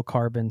want low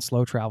carbon,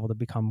 slow travel to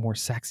become more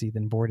sexy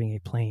than boarding a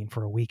plane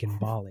for a week in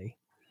Bali."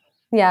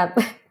 Yeah.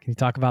 Can you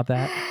talk about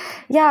that?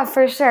 Yeah,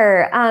 for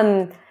sure.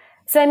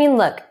 So,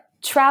 look,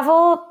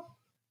 travel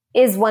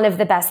is one of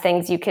the best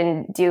things you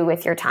can do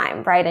with your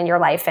time, right? And your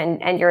life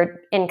and your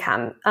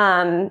income.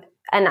 And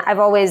I've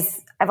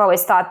always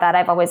thought that.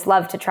 I've always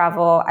loved to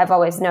travel. I've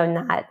always known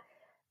that.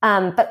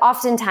 But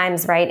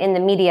oftentimes, right, in the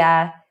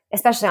media,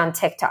 especially on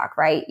TikTok,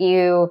 right,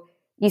 you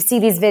see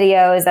these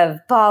videos of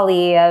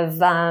Bali, of,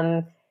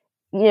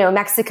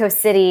 Mexico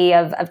City,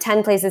 of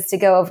 10 places to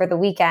go over the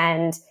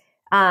weekend,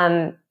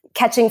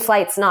 catching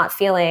flights, not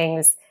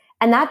feelings.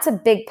 And that's a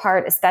big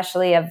part,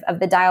 especially of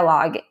the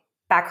dialogue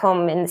back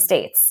home in the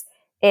States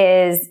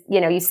is,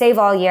 you save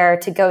all year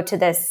to go to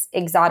this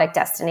exotic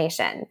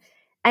destination.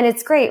 And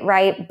it's great,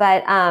 right?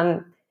 But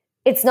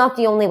it's not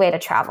the only way to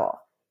travel.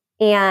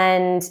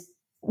 And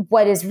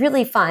what is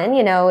really fun,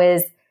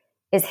 is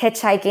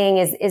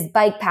hitchhiking, is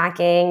bike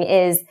packing,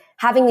 is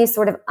having these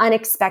sort of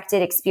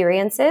unexpected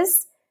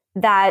experiences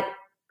that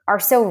are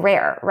so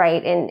rare,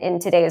 right, in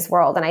today's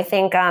world. And I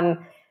think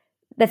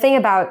the thing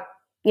about,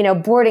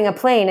 boarding a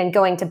plane and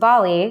going to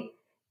Bali,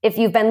 if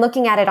you've been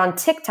looking at it on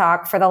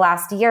TikTok for the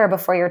last year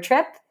before your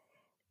trip,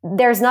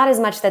 there's not as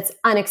much that's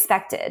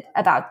unexpected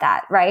about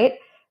that, right?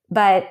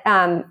 But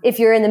if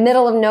you're in the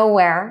middle of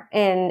nowhere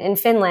in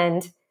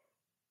Finland,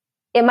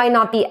 it might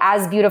not be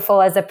as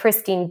beautiful as a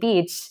pristine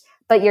beach,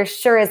 but you're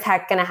sure as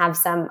heck going to have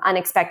some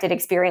unexpected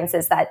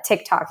experiences that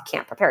TikTok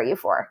can't prepare you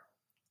for.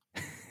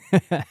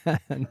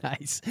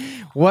 Nice.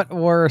 What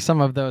were some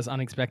of those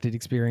unexpected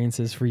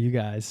experiences for you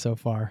guys so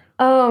far?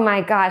 Oh my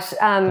gosh.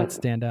 That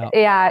stand out.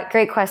 Yeah,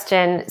 great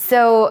question.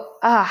 So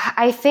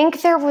I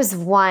think there was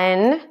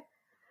one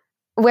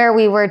where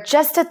we were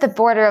just at the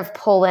border of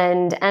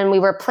Poland and we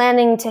were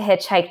planning to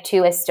hitchhike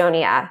to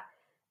Estonia.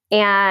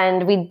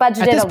 And we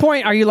budgeted. At this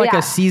point, are you like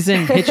a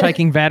seasoned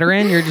hitchhiking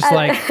veteran? You're just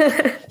like,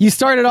 you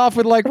started off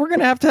with like, we're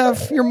going to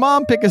have your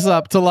mom pick us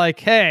up to like,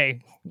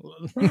 hey,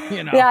 come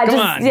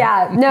on.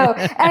 Yeah, no.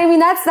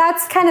 And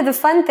that's kind of the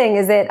fun thing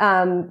is that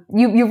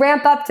you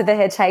ramp up to the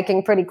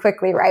hitchhiking pretty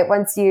quickly, right?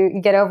 Once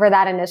you get over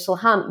that initial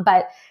hump.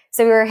 But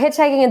so we were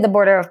hitchhiking at the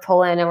border of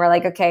Poland and we're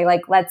like, okay,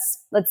 like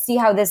let's see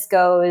how this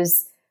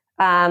goes.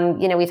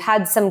 We've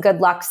had some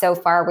good luck so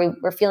far.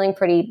 We're feeling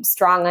pretty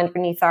strong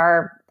underneath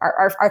our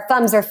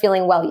thumbs are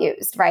feeling well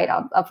used, right?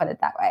 I'll put it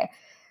that way.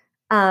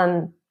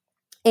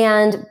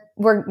 And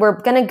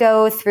we're going to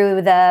go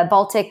through the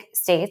Baltic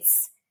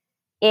states,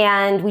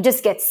 and we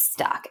just get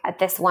stuck at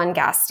this one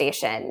gas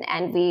station,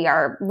 and we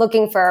are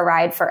looking for a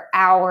ride for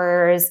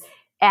hours,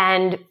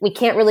 and we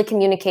can't really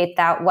communicate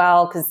that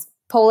well because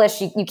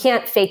Polish, you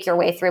can't fake your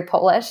way through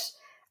Polish,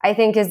 I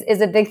think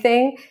is a big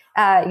thing.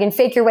 You can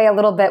fake your way a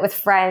little bit with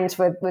French,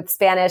 with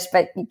Spanish,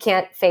 but you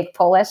can't fake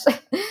Polish.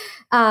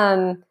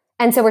 And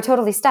so we're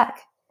totally stuck.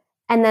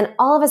 And then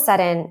all of a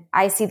sudden,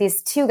 I see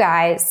these two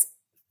guys,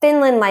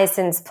 Finland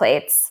license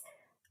plates,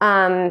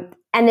 and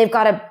they've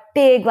got a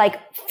big,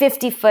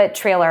 50-foot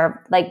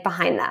trailer,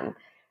 behind them,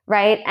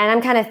 right? And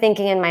I'm kind of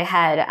thinking in my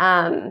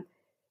head,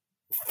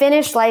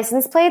 Finnish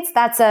license plates,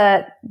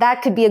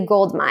 that could be a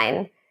gold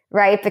mine,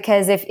 right?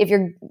 Because if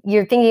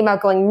you're thinking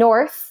about going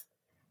north,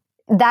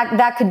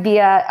 that could be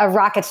a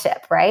rocket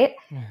ship, right?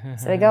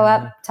 So we go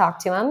up, talk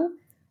to them.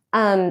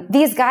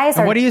 These guys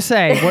are. And what do you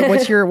say?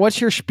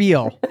 What's your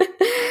spiel?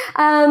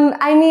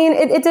 I mean,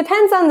 it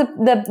depends on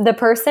the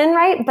person,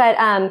 right? But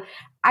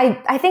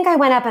I think I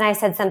went up and I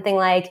said something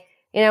like,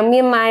 me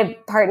and my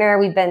partner,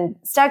 we've been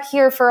stuck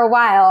here for a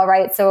while,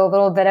 right? So a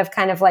little bit of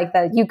kind of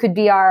you could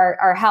be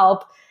our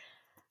help.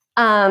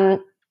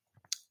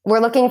 We're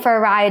looking for a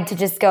ride to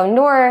just go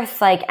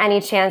north. Any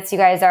chance you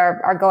guys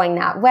are going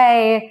that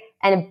way?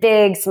 And a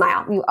big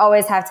smile. You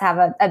always have to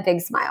have a big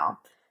smile.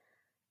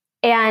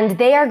 And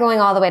they are going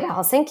all the way to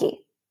Helsinki.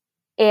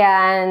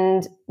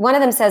 And one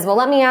of them says, well,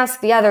 let me ask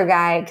the other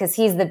guy because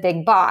he's the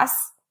big boss.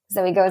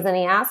 So he goes and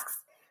he asks.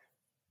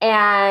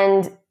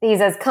 And he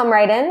says, come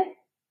right in.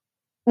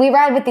 We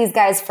ride with these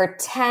guys for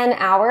 10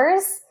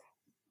 hours.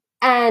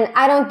 And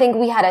I don't think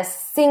we had a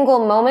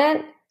single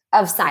moment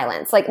of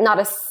silence, not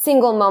a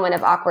single moment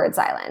of awkward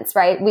silence,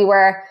 right? We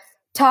were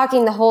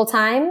talking the whole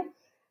time.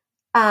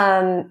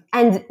 And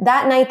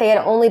that night they had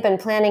only been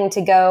planning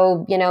to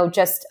go,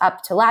 just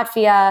up to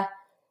Latvia,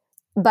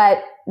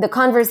 but the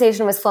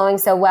conversation was flowing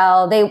so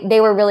well. They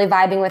were really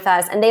vibing with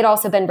us, and they'd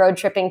also been road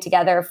tripping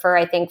together for,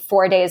 I think,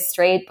 4 days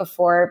straight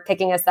before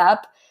picking us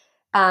up.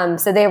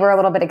 So they were a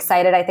little bit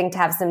excited, I think, to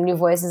have some new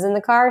voices in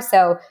the car.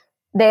 So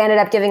they ended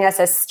up giving us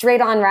a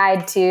straight on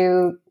ride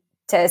to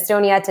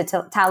Estonia, to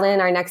Tallinn,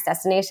 our next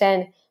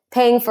destination,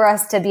 paying for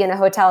us to be in a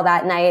hotel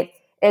that night.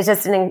 Is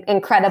just an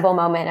incredible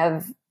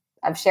moment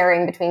of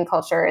sharing between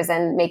cultures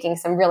and making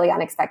some really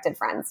unexpected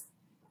friends.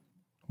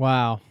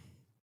 Wow.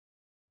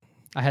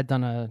 I had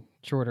done a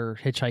shorter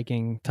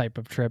hitchhiking type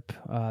of trip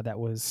there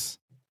was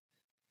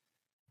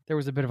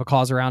a bit of a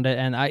cause around it.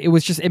 And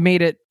it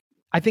made it,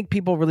 I think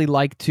people really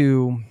like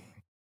to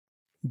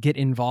get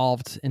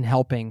involved in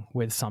helping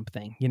with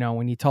something.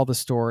 When you tell the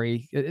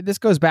story, this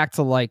goes back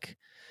to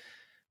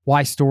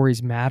why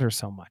stories matter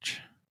so much,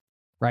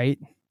 right?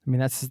 I mean,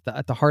 that's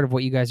at the heart of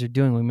what you guys are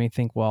doing. We may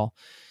think, well,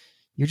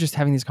 you're just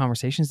having these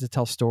conversations to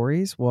tell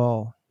stories.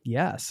 Well,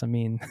 yes. I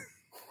mean,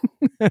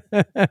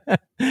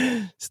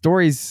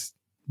 stories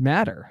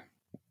matter.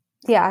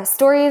 Yeah,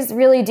 stories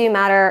really do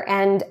matter.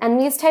 And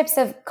these types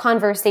of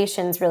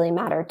conversations really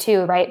matter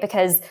too, right?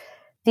 Because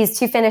these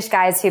two Finnish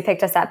guys who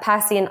picked us up,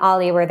 Pasi and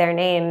Ollie were their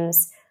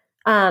names.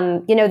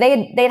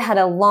 They'd had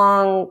a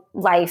long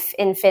life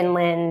in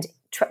Finland.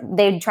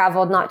 They'd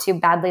traveled not too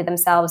badly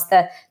themselves.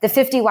 The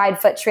 50 wide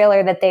foot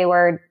trailer that they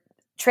were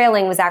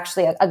trailing was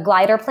actually a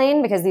glider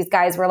plane because these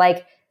guys were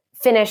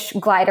Finnish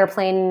glider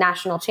plane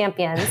national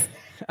champions.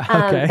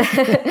 Okay.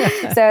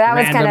 So that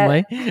was kind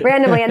of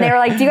randomly. And they were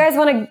like, do you guys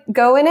want to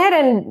go in it?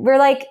 And we're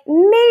like,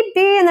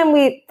 maybe. And then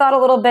we thought a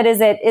little bit, is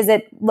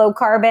it low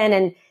carbon?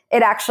 And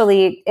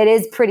it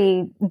is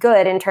pretty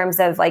good in terms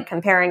of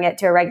comparing it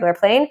to a regular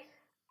plane.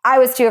 I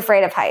was too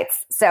afraid of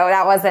heights. So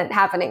that wasn't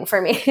happening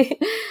for me.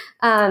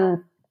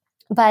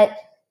 But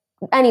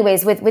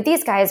anyways, with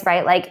these guys,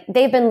 right,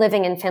 they've been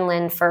living in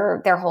Finland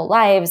for their whole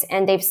lives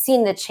and they've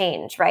seen the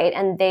change, right?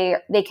 And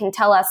they can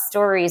tell us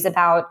stories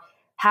about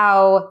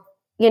how,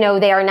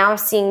 they are now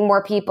seeing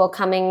more people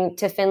coming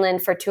to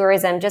Finland for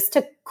tourism just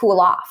to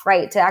cool off,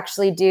 right? To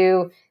actually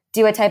do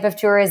a type of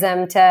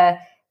tourism to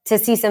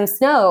see some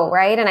snow,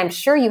 right? And I'm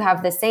sure you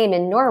have the same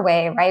in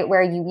Norway, right?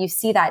 Where you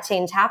see that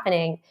change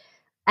happening.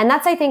 And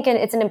that's, I think,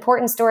 it's an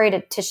important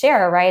story to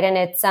share, right? And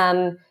it's,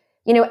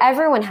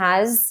 everyone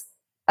has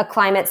a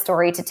climate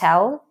story to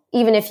tell,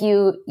 even if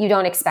you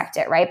don't expect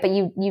it, right? But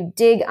you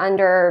dig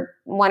under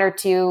one or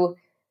two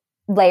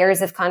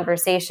layers of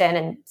conversation,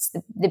 and it's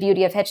the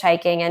beauty of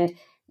hitchhiking. And,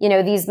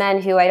 these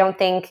men who I don't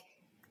think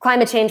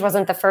climate change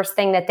wasn't the first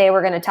thing that they were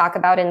going to talk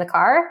about in the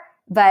car,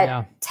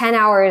 but 10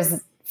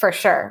 hours for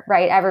sure,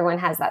 right? Everyone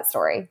has that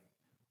story.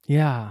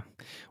 Yeah.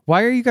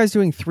 Why are you guys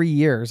doing 3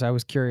 years? I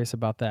was curious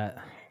about that.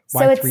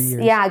 Why so it's 3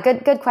 years? Yeah,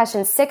 good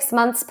question. 6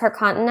 months per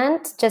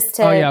continent, just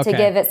to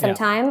give it some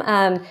time.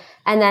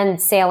 And then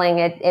sailing,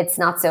 it's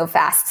not so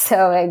fast,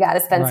 so I got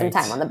to spend some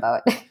time on the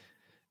boat.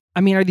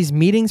 I mean, are these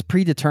meetings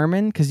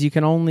predetermined? Because you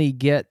can only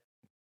get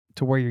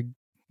to where you're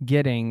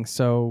getting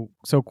so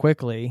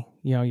quickly.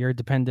 You're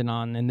dependent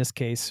on, in this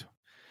case,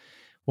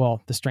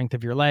 well, the strength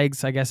of your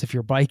legs, I guess, if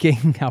you're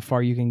biking, how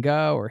far you can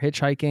go, or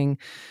hitchhiking,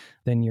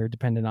 then you're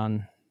dependent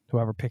on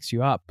whoever picks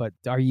you up. But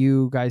are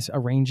you guys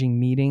arranging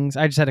meetings?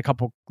 I just had a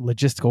couple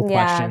logistical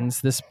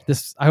questions. This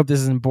I hope this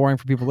isn't boring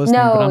for people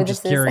listening, but I'm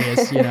just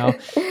curious,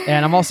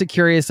 and I'm also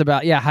curious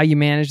about, how you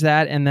manage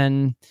that. And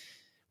then,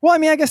 well, I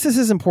mean, I guess this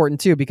is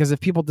important too, because if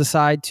people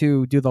decide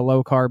to do the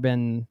low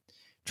carbon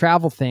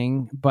travel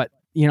thing, but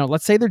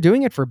let's say they're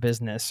doing it for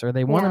business or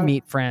they want to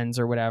meet friends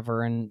or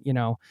whatever. And,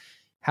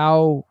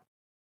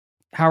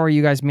 how are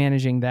you guys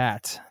managing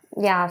that?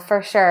 Yeah,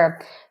 for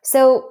sure.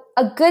 So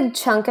a good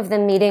chunk of the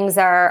meetings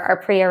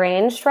are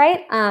prearranged,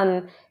 right?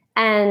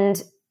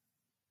 And,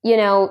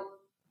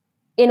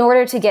 in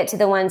order to get to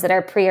the ones that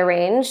are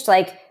prearranged,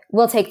 like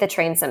we'll take the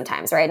train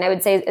sometimes, right? And I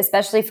would say,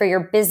 especially for your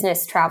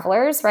business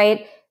travelers,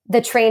 right?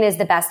 The train is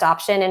the best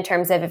option in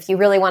terms of if you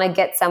really want to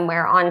get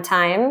somewhere on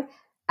time,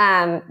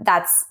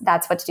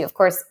 that's what to do. Of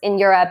course, in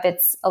Europe,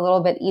 it's a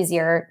little bit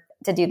easier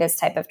to do this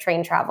type of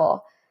train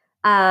travel.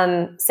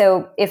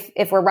 So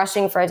if we're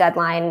rushing for a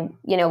deadline,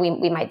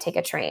 we might take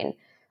a train.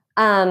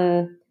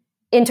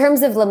 In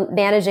terms of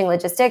managing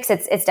logistics,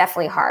 it's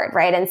definitely hard,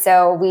 right? And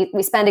so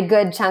we spend a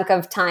good chunk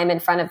of time in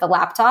front of the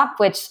laptop,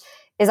 which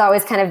is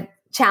always kind of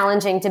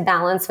challenging to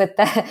balance with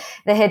the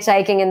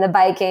hitchhiking and the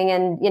biking.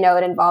 And,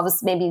 it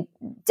involves maybe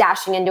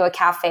dashing into a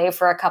cafe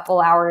for a couple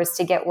hours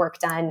to get work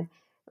done,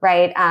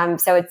 right?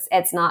 So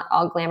it's not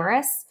all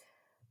glamorous.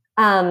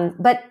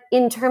 But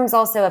in terms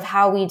also of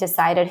how we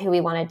decided who we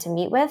wanted to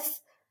meet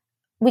with,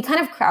 we kind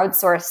of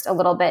crowdsourced a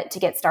little bit to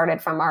get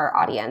started from our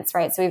audience,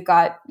 right? So we've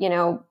got,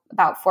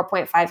 about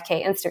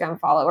 4.5K Instagram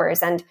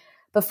followers. And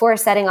before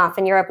setting off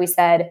in Europe, we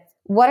said,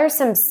 what are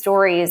some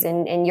stories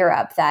in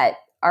Europe that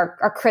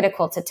are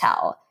critical to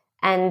tell?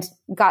 And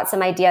got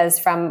some ideas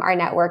from our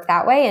network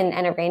that way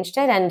and arranged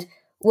it. And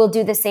we'll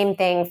do the same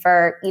thing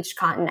for each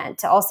continent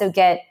to also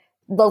get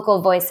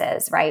local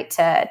voices, right?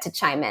 To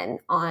chime in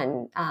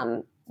on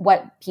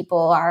what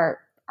people are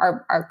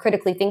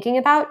critically thinking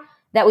about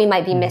that we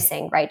might be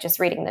missing, right? Just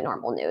reading the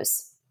normal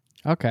news.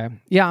 Okay.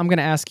 Yeah, I'm going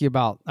to ask you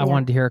about, I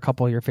wanted to hear a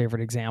couple of your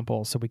favorite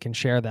examples so we can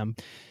share them.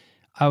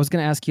 I was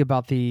going to ask you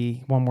about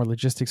the one more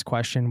logistics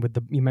question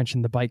you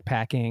mentioned the bike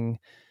packing,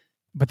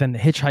 but then the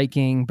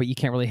hitchhiking, but you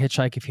can't really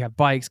hitchhike if you have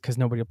bikes because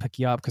nobody will pick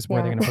you up because where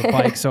are they going to put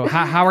bikes? So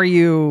how are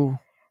you?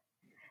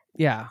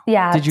 Yeah.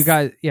 Yeah.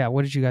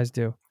 What did you guys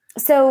do?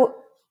 So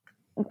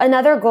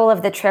another goal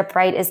of the trip,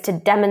 right, is to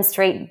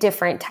demonstrate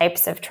different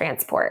types of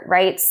transport,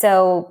 right?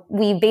 So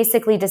we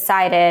basically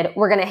decided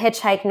we're going to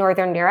hitchhike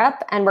Northern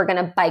Europe and we're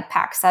going to bike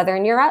pack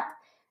Southern Europe.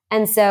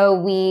 And so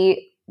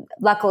we,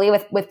 luckily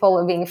with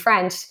Polo being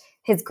French,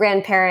 his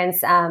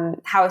grandparents'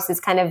 house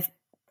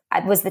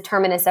was the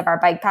terminus of our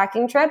bike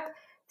packing trip.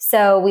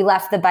 So we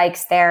left the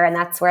bikes there and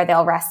that's where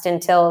they'll rest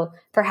until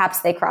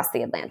perhaps they cross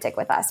the Atlantic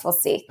with us. We'll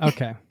see.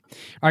 Okay.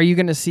 Are you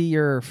going to see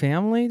your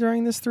family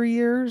during this 3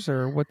 years,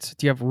 or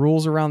do you have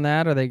rules around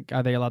that? Are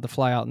they allowed to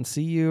fly out and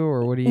see you,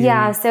 or what do you?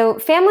 Yeah, so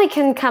family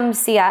can come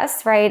see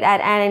us, right,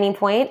 at any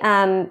point.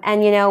 And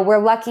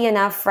we're lucky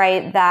enough,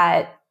 right,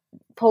 that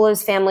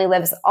Polo's family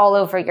lives all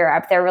over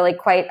Europe. They're really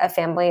quite a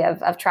family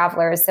of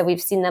travelers, so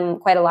we've seen them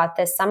quite a lot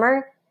this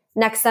summer.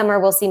 Next summer,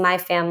 we'll see my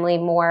family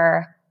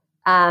more,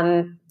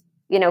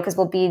 because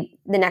the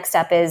next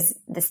step is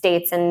the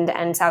States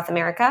and South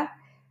America,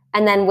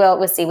 and then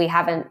we'll see. We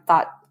haven't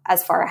thought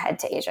as far ahead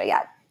to Asia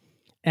yet.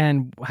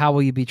 And how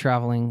will you be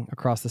traveling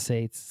across the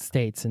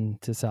states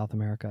and to South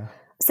America?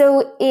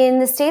 So in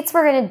the States,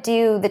 we're going to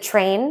do the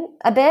train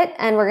a bit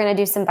and we're going to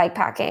do some bike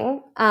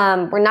packing.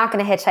 We're not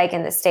going to hitchhike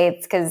in the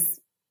States because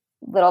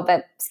a little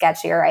bit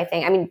sketchier, I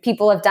think. I mean,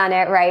 people have done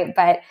it, right?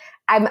 But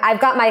I've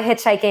got my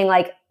hitchhiking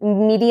like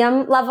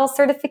medium level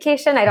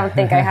certification. I don't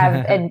think I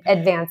have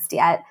advanced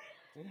yet.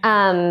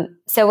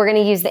 So we're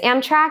going to use the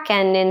Amtrak,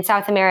 and in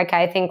South America,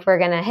 I think we're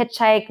going to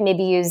hitchhike,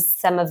 maybe use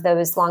some of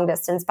those long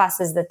distance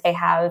buses that they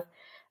have.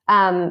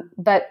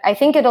 But I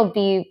think it'll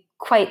be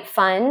quite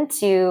fun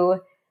to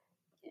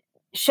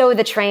show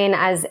the train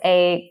as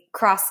a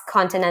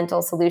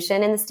cross-continental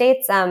solution in the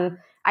States.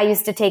 I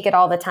used to take it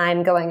all the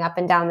time going up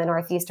and down the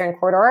Northeastern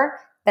corridor,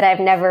 but I've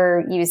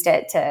never used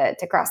it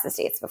to cross the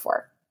States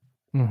before.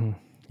 Mm-hmm.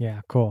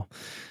 Yeah, cool.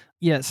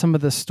 Yeah, some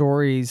of the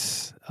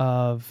stories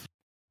of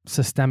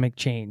systemic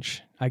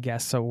change, I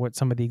guess. So what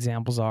some of the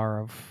examples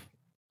are of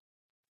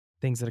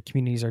things that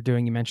communities are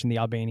doing. You mentioned the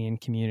Albanian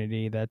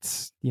community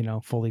that's,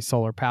 fully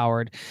solar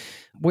powered.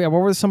 What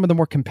were some of the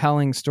more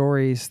compelling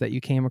stories that you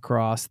came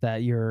across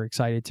that you're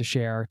excited to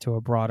share to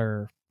a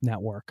broader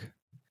network?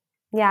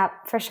 Yeah,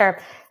 for sure.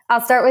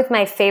 I'll start with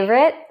my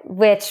favorite,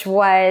 which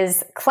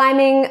was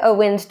climbing a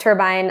wind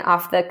turbine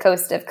off the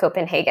coast of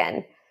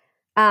Copenhagen.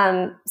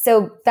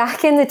 So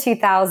back in the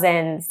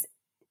 2000s,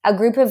 a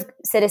group of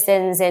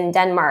citizens in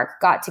Denmark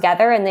got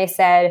together and they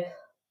said,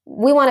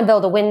 we want to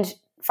build a wind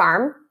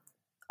farm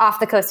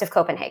off the coast of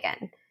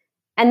Copenhagen.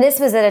 And this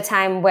was at a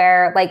time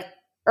where, like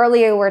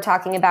earlier, we were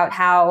talking about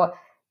how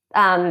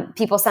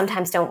people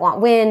sometimes don't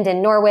want wind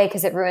in Norway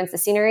because it ruins the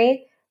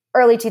scenery.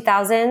 Early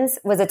 2000s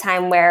was a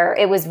time where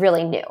it was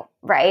really new,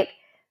 right?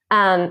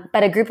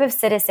 But a group of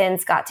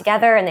citizens got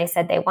together and they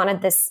said they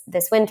wanted this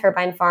wind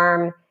turbine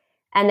farm.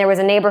 And there was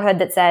a neighborhood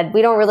that said,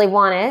 we don't really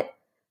want it.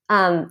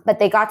 But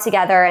they got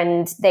together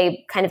and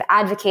they kind of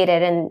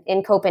advocated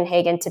in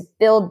Copenhagen to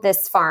build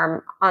this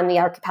farm on the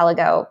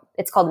archipelago.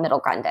 It's called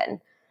Middle Grunden.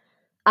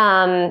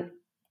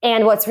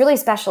 And what's really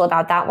special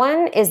about that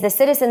one is the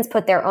citizens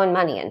put their own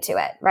money into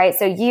it, right?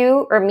 So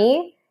you or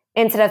me,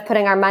 instead of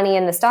putting our money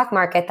in the stock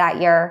market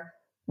that year,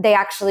 they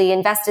actually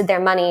invested their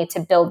money to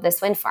build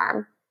this wind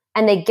farm,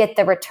 and they get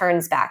the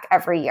returns back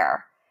every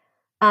year.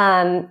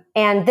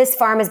 And this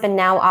farm has been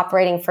now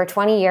operating for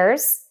 20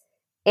 years.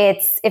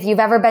 If you've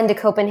ever been to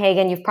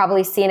Copenhagen, you've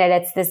probably seen it.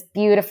 It's this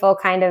beautiful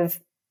kind of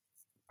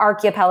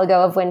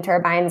archipelago of wind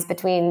turbines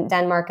between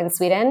Denmark and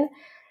Sweden.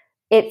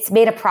 It's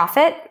made a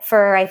profit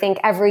for, I think,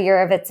 every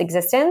year of its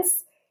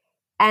existence.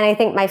 And I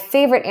think my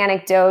favorite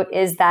anecdote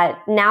is that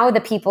now the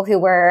people who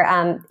were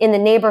in the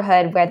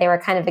neighborhood where they were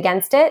kind of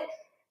against it,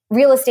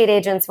 real estate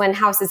agents, when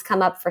houses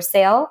come up for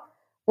sale,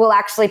 will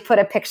actually put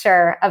a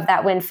picture of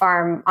that wind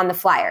farm on the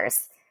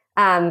flyers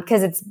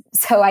because it's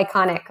so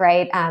iconic,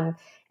 right?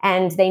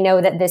 And they know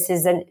that this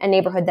is a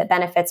neighborhood that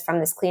benefits from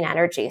this clean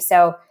energy.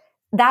 So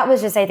that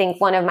was just, I think,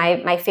 one of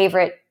my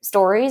favorite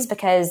stories,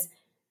 because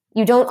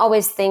you don't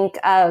always think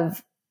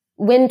of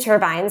wind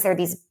turbines, or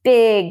these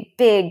big,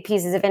 big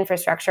pieces of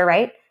infrastructure,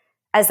 right,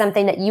 as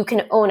something that you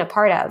can own a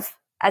part of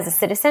as a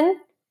citizen.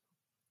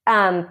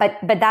 But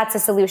that's a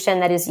solution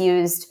that is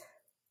used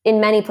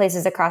in many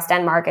places across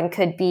Denmark and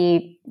could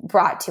be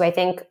brought to, I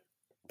think,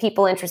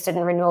 people interested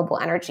in renewable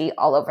energy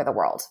all over the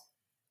world.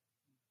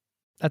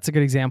 That's a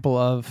good example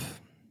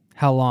of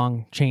how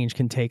long change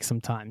can take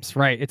sometimes,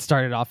 right? It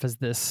started off as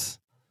this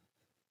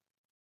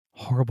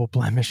horrible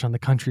blemish on the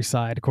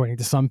countryside, according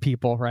to some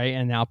people, right?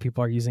 And now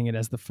people are using it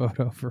as the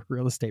photo for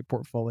real estate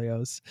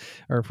portfolios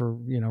or for,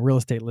 real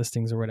estate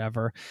listings or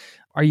whatever.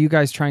 Are you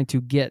guys trying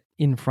to get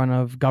in front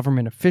of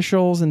government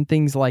officials and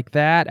things like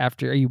that?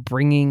 Are you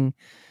bringing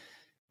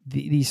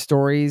these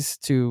stories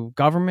to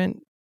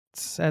government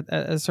at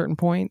a certain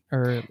point?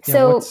 Or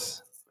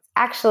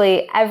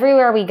actually,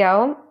 everywhere we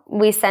go,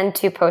 we send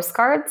 2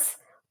 postcards.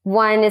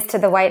 One is to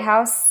the White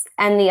House,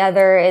 and the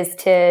other is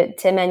to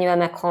Emmanuel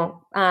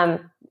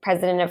Macron,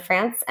 President of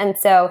France. And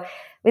so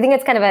we think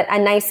it's kind of a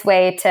nice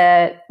way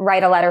to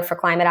write a letter for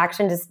climate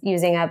action, just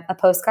using a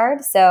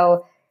postcard.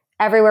 So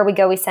everywhere we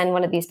go, we send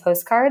one of these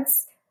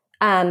postcards.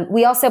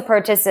 We also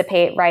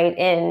participate, right,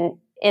 in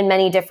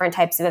many different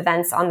types of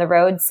events on the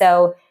road.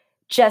 So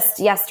just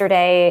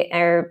yesterday,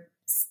 or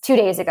 2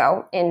 days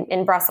ago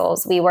in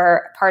Brussels, we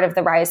were part of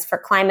the Rise for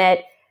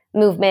Climate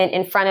movement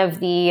in front of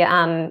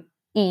the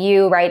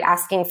EU, right,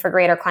 asking for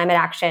greater climate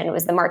action. It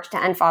was the March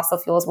to End Fossil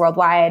Fuels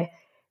Worldwide.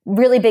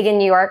 Really big in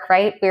New York,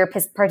 right? We were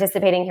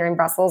participating here in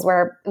Brussels,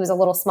 where it was a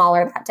little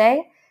smaller that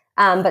day.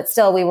 But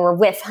still, we were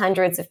with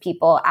hundreds of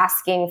people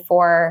asking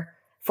for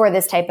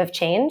this type of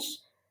change.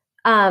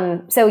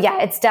 So yeah,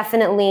 it's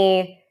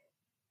definitely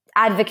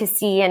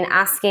advocacy, and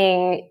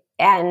asking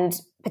and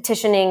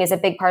petitioning is a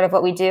big part of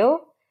what we do.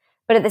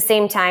 But at the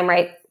same time,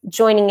 right,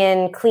 joining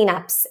in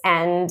cleanups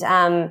and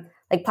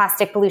like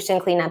plastic pollution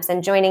cleanups,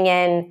 and joining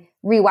in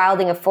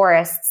rewilding of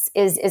forests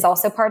is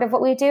also part of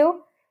what we do,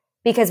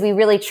 because we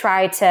really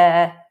try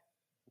to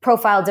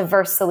profile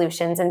diverse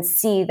solutions and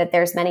see that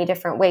there's many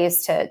different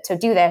ways to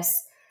do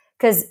this.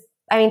 Because,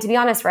 I mean, to be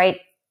honest, right,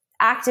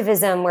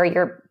 activism where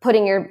you're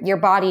putting your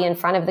body in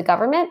front of the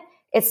government,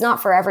 it's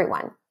not for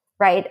everyone,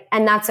 right?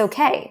 And that's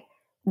okay.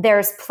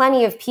 There's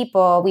plenty of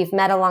people we've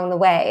met along the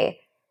way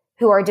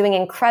who are doing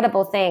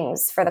incredible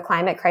things for the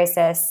climate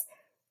crisis,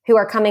 who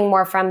are coming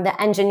more from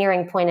the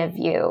engineering point of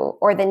view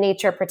or the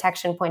nature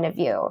protection point of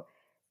view.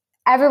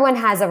 Everyone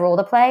has a role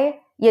to play.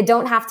 You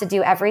don't have to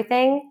do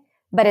everything,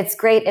 but it's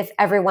great if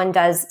everyone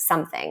does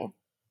something.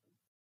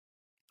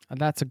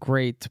 That's a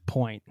great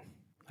point,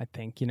 I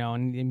think,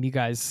 and you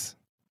guys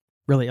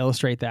really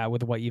illustrate that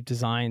with what you've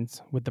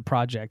designed with the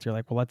project. You're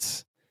like, well,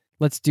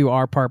 let's do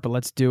our part, but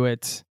let's do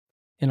it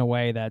in a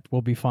way that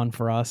will be fun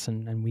for us,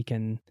 and we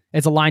can,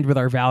 it's aligned with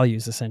our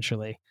values,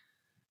 essentially.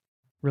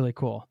 Really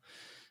cool.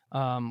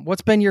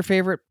 What's been your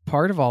favorite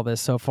part of all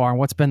this so far, and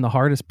what's been the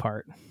hardest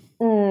part?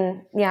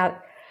 Yeah.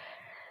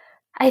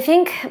 I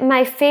think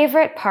my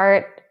favorite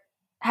part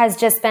has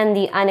just been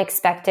the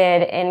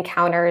unexpected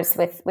encounters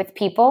with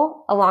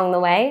people along the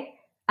way.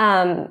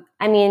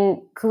 I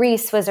mean,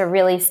 Greece was a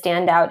really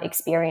standout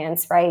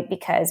experience, right?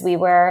 Because we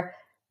were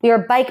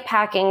bike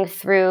packing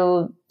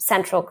through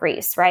central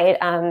Greece, right?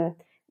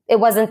 It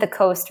wasn't the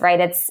coast,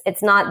 right?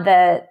 It's not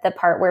the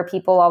part where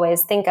people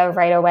always think of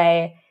right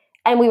away.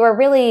 And we were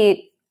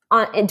really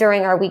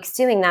during our weeks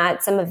doing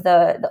that, some of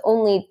the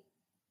only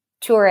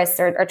tourists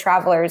or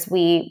travelers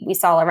we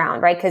saw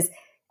around, right? Because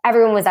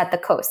everyone was at the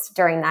coast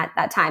during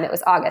that time. It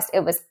was August.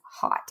 It was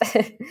hot.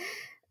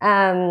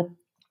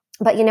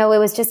 But, it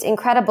was just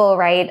incredible,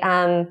 right?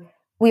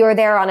 We were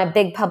there on a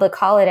big public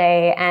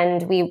holiday,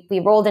 and we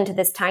rolled into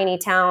this tiny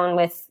town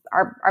with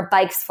our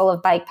bikes full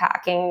of bike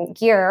packing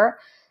gear.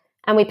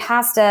 And we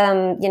passed,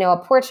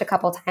 a porch a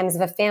couple times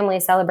of a family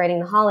celebrating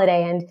the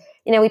holiday. And,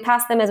 we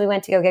passed them as we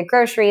went to go get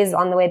groceries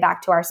on the way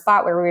back to our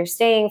spot where we were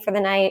staying for the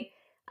night.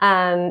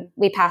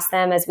 We passed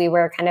them as we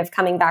were kind of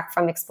coming back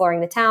from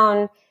exploring the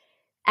town.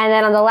 And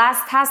then on the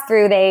last pass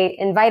through, they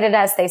invited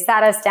us, they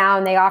sat us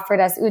down, they offered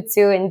us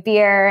utsu and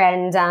beer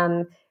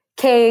and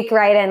cake,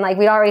 right? And like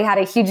we'd already had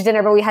a huge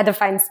dinner, but we had to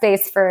find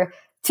space for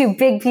 2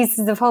 big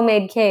pieces of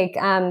homemade cake.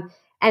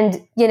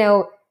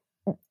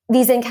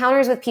 These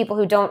encounters with people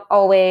who don't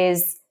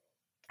always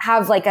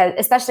have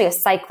especially a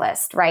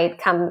cyclist, right,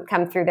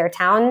 come through their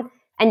town,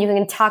 and you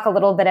can talk a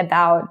little bit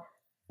about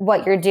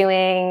what you're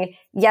doing.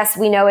 Yes,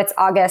 we know it's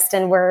August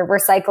and we're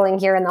cycling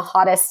here in the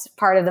hottest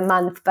part of the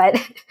month, but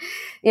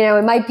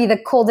it might be the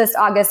coldest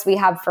August we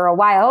have for a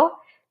while.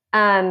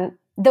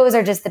 Those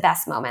are just the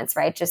best moments,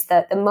 right? Just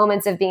the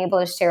moments of being able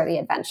to share the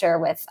adventure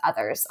with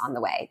others on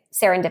the way,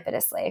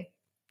 serendipitously.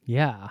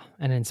 Yeah,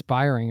 and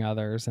inspiring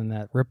others and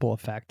that ripple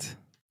effect.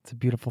 It's a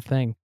beautiful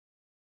thing.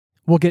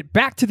 We'll get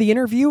back to the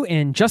interview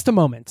in just a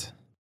moment.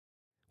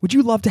 Would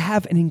you love to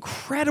have an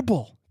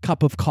incredible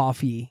cup of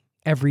coffee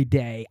every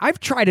day? I've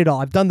tried it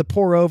all. I've done the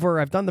pour over,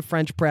 I've done the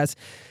French press,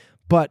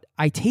 but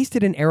I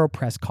tasted an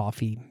AeroPress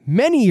coffee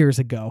many years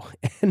ago,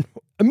 and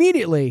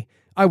immediately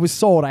I was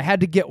sold. I had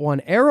to get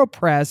one.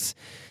 AeroPress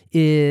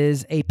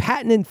is a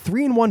patented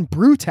 3-in-1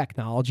 brew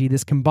technology.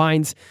 This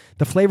combines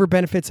the flavor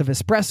benefits of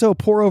espresso,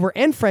 pour over,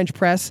 and French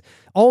press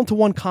all into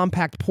one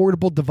compact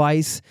portable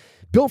device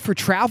built for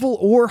travel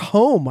or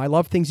home. I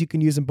love things you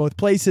can use in both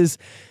places.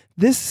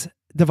 This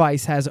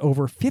device has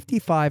over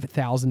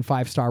 55,000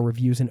 5-star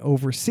reviews in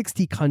over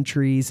 60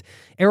 countries.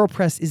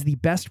 AeroPress is the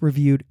best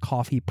reviewed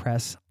coffee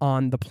press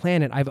on the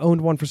planet. I've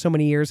owned one for so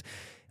many years.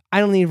 I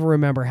don't even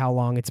remember how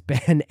long it's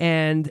been.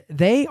 And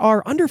they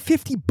are under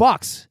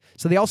 $50.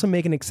 So they also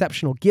make an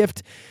exceptional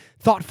gift.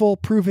 Thoughtful,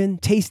 proven,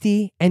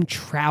 tasty, and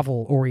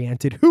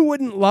travel-oriented. Who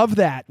wouldn't love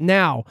that?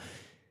 Now,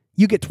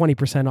 you get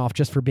 20% off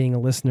just for being a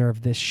listener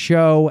of this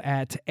show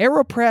at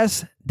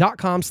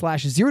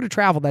aeropress.com/zero to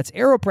travel. That's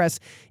AeroPress,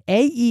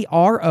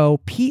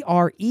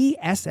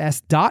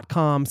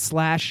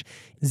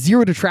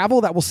 AeroPress.com/zero to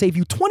travel. That will save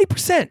you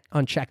 20%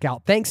 on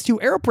checkout. Thanks to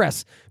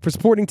AeroPress for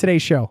supporting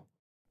today's show.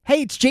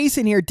 Hey, it's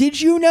Jason here.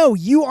 Did you know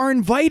you are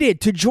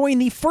invited to join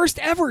the first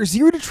ever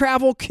Zero to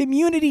Travel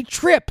community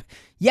trip?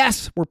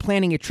 Yes, we're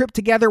planning a trip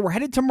together. We're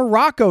headed to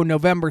Morocco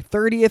November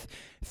 30th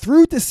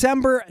through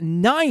December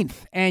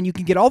 9th. And you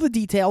can get all the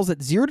details at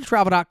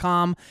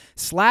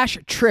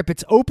zerototravel.com/trip.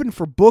 It's open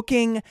for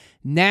booking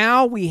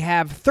now. We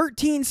have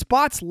 13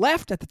 spots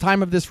left at the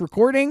time of this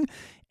recording,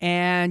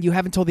 and you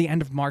have until the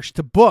end of March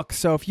to book.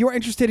 So if you're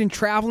interested in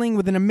traveling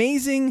with an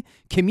amazing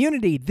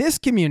community, this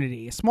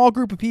community, a small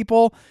group of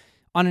people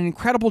on an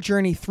incredible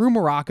journey through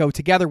Morocco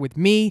together with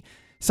me,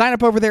 sign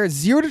up over there at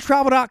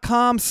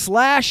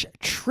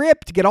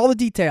zerototravel.com/trip to get all the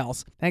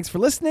details. Thanks for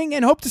listening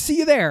and hope to see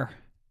you there.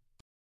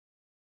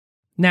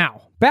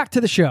 Now, back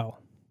to the show.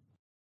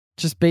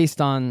 Just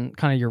based on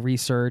kind of your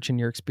research and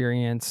your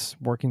experience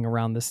working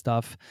around this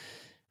stuff,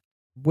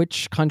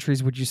 which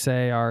countries would you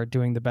say are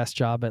doing the best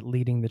job at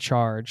leading the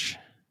charge?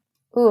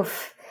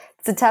 Oof,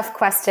 it's a tough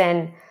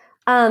question.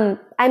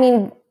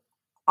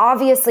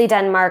 Obviously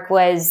Denmark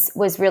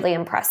was really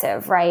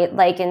impressive, right?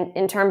 Like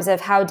in terms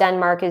of how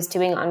Denmark is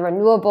doing on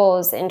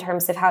renewables, in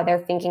terms of how they're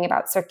thinking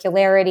about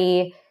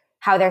circularity,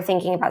 how they're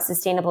thinking about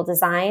sustainable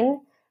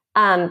design.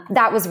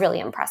 That was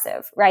really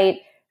impressive, right?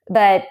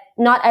 But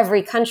not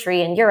every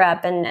country in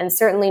Europe, and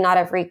certainly not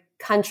every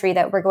country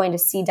that we're going to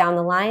see down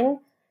the line,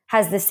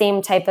 has the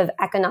same type of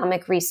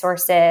economic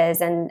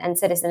resources and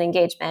citizen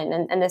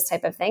engagement and this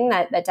type of thing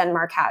that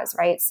Denmark has,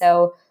 right?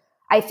 So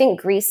I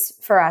think Greece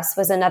for us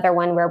was another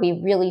one where we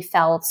really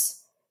felt,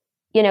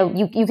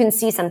 you can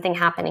see something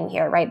happening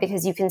here, right?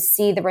 Because you can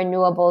see the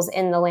renewables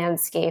in the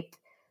landscape.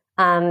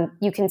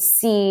 You can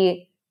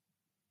see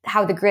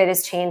how the grid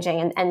is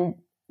changing, and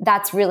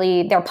that's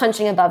really, they're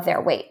punching above their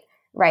weight,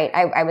 right?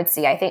 I would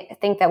see. I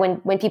think that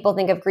when people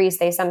think of Greece,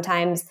 they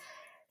sometimes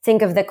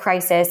think of the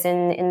crisis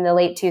in the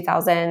late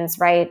 2000s,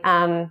 right?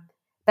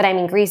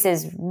 But Greece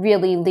is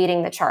really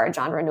leading the charge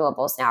on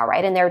renewables now,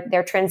 right? And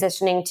they're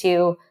transitioning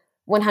to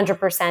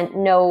 100%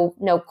 no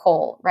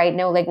coal, right?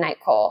 No lignite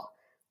coal.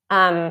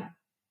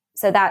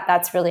 So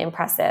that's really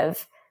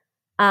impressive.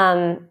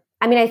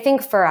 I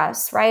think for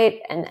us,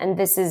 right? And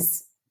this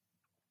is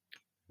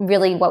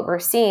really what we're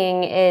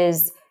seeing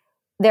is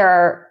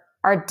there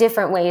are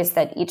different ways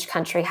that each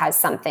country has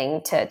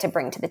something to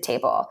bring to the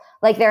table.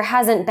 Like there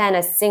hasn't been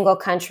a single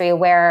country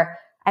where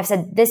I've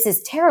said, this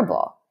is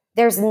terrible.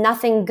 There's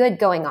nothing good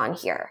going on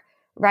here,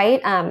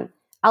 right?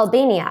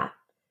 Albania,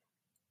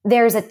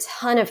 there's a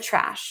ton of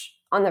trash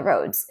on the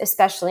roads,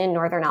 especially in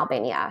northern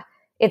Albania.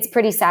 It's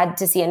pretty sad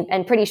to see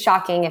and pretty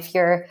shocking if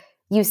you're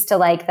used to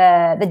like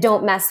the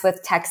don't mess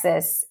with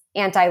Texas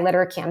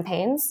anti-litter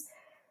campaigns.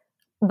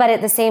 But at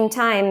the same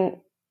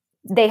time,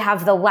 they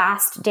have the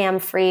last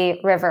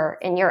dam-free river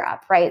in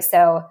Europe, right?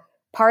 So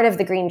part of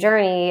the green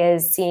journey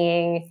is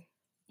seeing,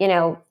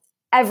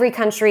 every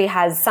country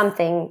has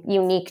something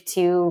unique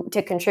to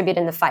contribute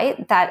in the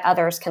fight that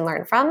others can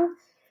learn from.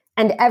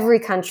 And every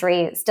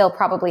country still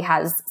probably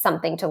has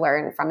something to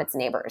learn from its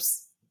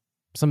neighbors.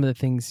 Some of the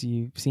things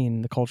you've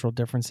seen, the cultural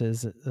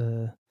differences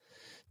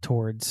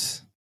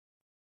towards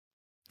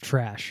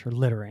trash or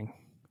littering.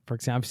 For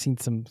example, I've seen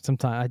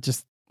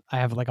sometimes I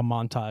have like a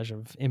montage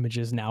of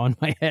images now in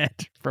my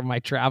head from my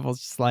travels.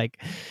 Just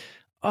like,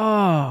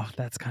 oh,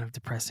 that's kind of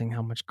depressing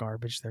how much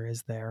garbage there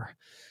is there.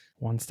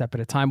 One step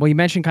at a time. Well, you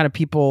mentioned kind of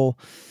people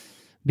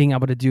being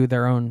able to do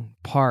their own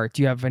part.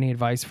 Do you have any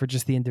advice for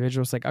just the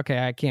individuals? Like,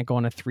 okay, I can't go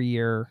on a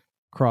 3-year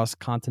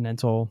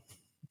cross-continental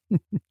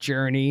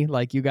journey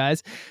like you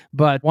guys,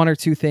 but 1 or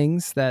 2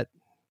 things that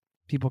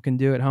people can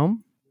do at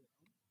home?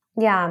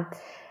 Yeah.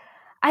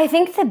 I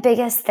think the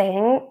biggest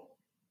thing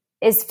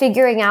is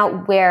figuring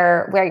out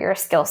where your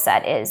skill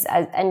set is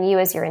and you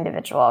as your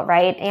individual,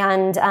 right?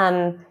 And,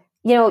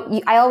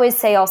 I always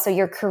say also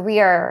your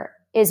career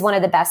is one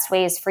of the best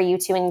ways for you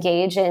to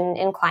engage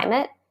in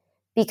climate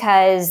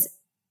because,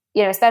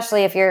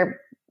 especially if you're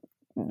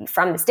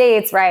from the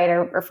States, right?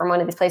 Or from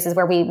one of these places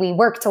where we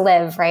work to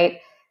live, right?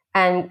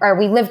 Or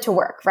we live to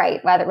work, right?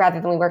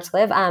 Rather than we work to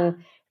live.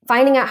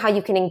 Finding out how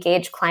you can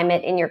engage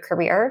climate in your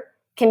career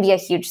can be a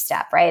huge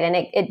step, right? And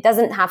it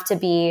doesn't have to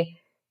be,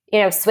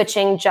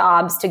 switching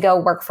jobs to go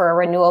work for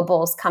a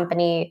renewables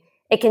company.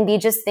 It can be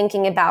just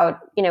thinking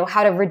about,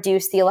 how to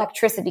reduce the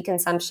electricity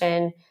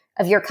consumption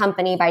of your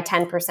company by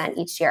 10%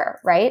 each year,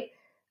 right?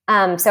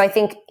 So I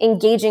think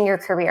engaging your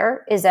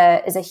career is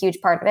a huge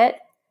part of it.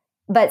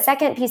 But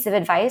second piece of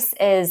advice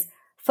is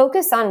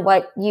focus on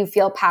what you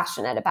feel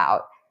passionate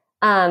about.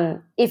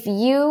 If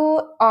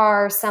you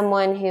are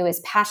someone who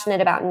is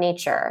passionate about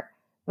nature,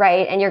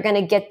 right, and you're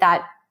going to get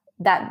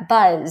that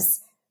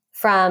buzz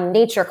from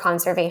nature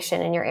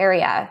conservation in your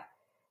area,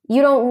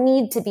 you don't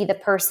need to be the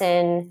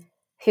person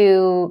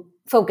who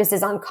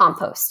focuses on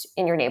compost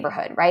in your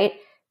neighborhood, right?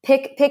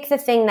 Pick the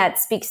thing that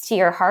speaks to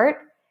your heart,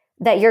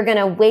 that you're going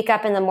to wake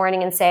up in the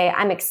morning and say,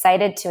 I'm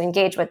excited to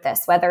engage with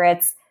this, whether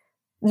it's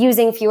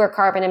using fewer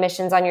carbon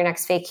emissions on your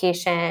next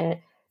vacation,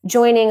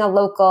 joining a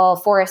local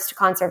forest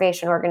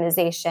conservation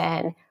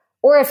organization,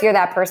 or if you're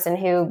that person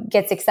who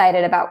gets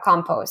excited about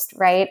compost,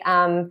 right?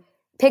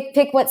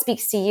 Pick what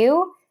speaks to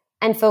you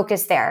and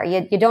focus there.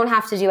 You don't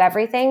have to do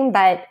everything,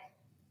 but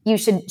you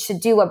should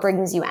do what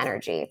brings you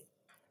energy.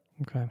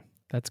 Okay.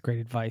 That's great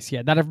advice.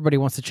 Yeah. Not everybody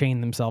wants to chain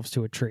themselves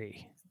to a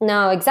tree.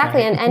 No,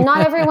 exactly. Right? And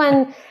not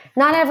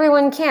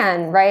everyone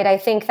can, right? I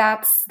think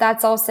that's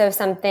also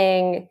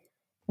something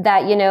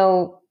that,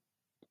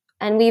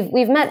 and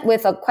we've met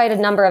with quite a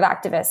number of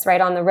activists, right,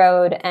 on the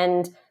road,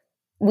 and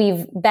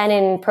we've been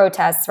in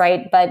protests,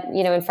 right, but,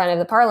 in front of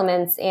the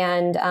parliaments,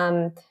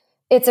 and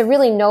it's a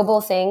really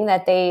noble thing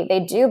that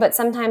they do, but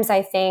sometimes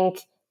I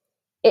think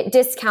it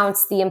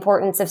discounts the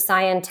importance of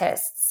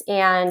scientists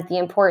and the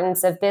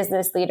importance of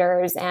business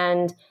leaders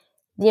and,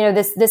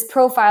 this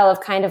profile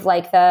of kind of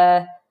like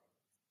the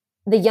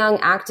young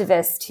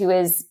activist who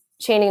is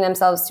chaining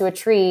themselves to a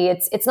tree.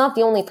 It's not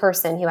the only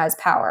person who has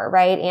power,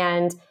 right?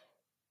 And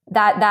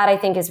that I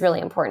think is really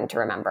important to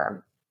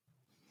remember.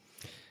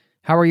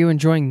 How are you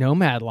enjoying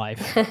nomad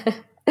life?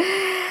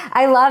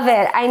 I love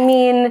it. I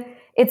mean,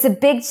 it's a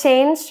big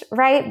change,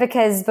 right?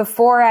 Because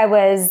before I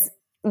was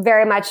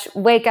very much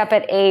wake up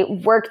at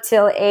 8, work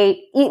till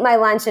 8, eat my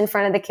lunch in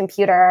front of the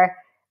computer.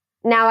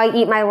 Now I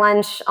eat my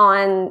lunch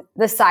on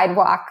the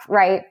sidewalk,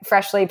 right?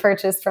 Freshly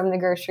purchased from the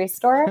grocery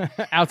store.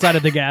 Outside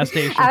of the gas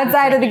station.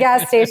 Outside of the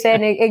gas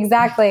station,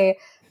 exactly.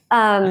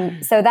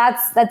 So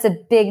that's a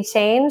big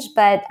change,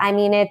 but I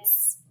mean,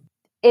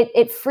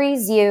 it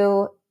frees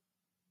you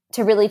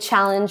to really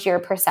challenge your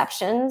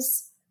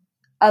perceptions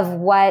of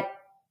what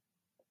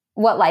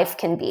life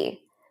can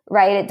be,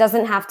 right? It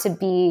doesn't have to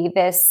be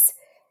this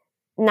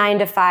 9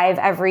 to 5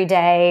 every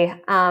day,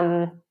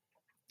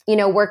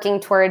 working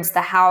towards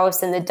the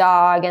house and the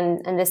dog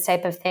and this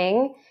type of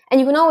thing. And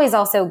you can always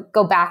also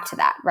go back to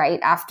that, right?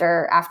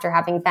 After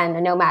having been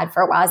a nomad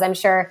for a while, as I'm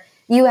sure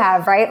you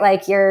have, right?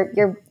 Like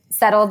you're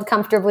settled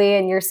comfortably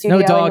in your studio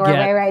in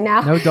Norway right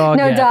now. No dog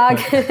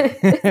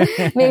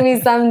yet. Maybe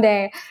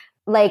someday.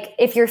 Like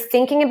if you're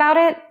thinking about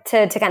it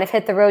to kind of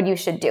hit the road, you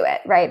should do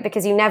it, right?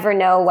 Because you never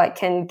know what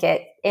can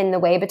get in the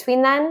way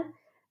between then.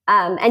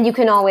 And you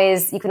can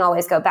always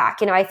go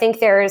back. I think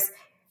there is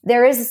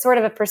a sort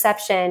of a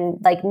perception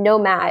like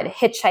nomad,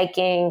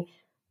 hitchhiking,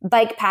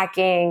 bike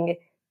packing.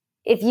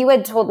 If you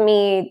had told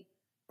me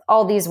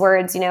all these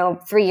words,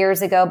 3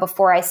 years ago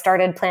before I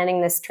started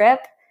planning this trip,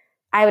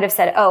 I would have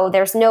said, oh,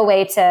 there's no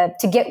way to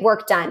get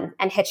work done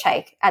and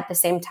hitchhike at the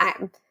same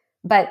time.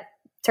 But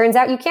turns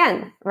out you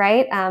can,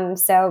 right?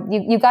 So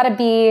you got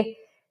to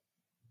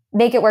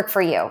make it work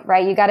for you,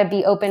 right? You got to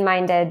be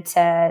open-minded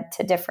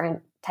to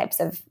different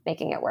types of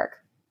making it work.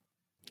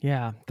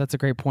 Yeah, that's a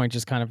great point.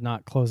 Just kind of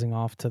not closing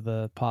off to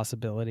the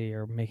possibility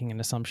or making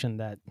an assumption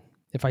that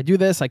if I do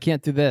this, I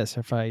can't do this. Or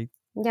if I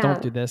don't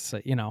do this,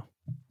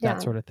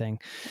 that sort of thing.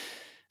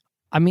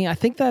 I mean, I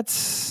think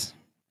that's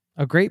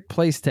a great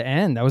place to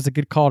end. That was a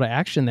good call to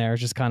action there.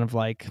 Just kind of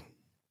like,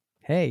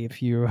 hey,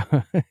 if you're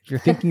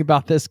thinking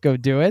about this, go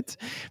do it,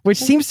 which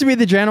seems to be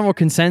the general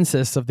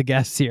consensus of the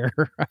guests here.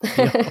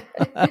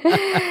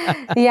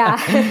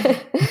 Yeah.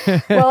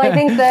 Well, I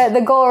think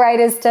the goal, right,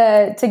 is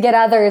to get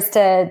others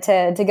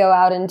to go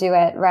out and do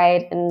it,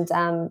 right? And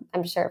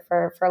I'm sure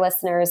for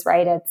listeners,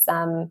 right, it's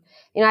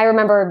I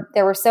remember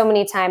there were so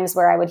many times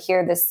where I would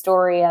hear this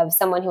story of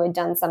someone who had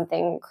done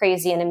something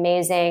crazy and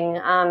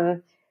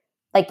amazing.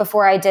 Like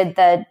before I did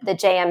the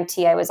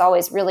JMT, I was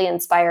always really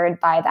inspired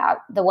by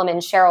the woman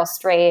Cheryl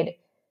Strayed,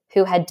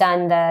 who had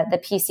done the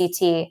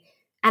PCT.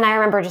 And I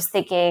remember just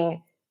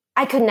thinking,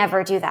 I could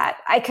never do that.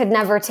 I could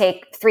never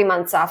take 3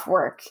 months off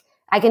work.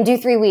 I can do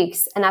 3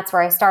 weeks, and that's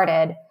where I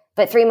started.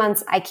 But 3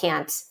 months, I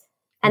can't.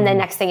 And then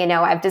next thing you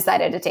know, I've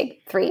decided to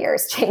take 3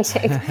 years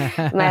changing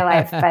my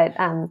life. But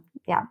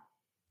yeah.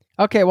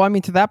 Okay. Well, I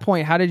mean, to that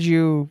point, how did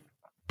you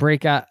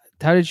break out?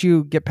 How did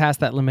you get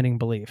past that limiting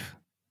belief?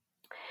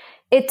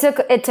 It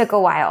took a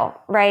while,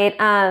 right?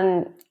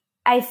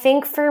 I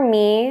think for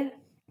me,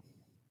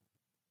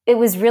 it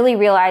was really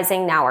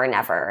realizing now or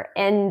never.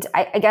 And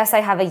I guess I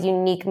have a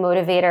unique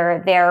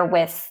motivator there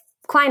with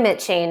climate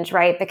change,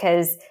 right?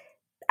 Because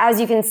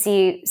as you can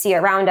see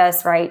around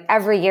us, right,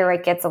 every year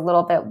it gets a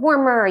little bit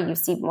warmer, or you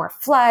see more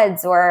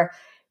floods, or,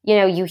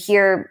 you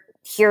hear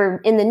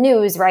in the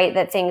news, right,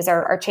 that things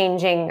are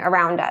changing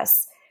around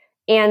us.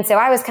 And so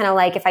I was kind of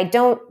like, if I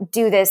don't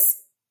do this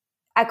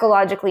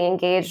ecologically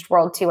engaged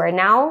world tour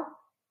now,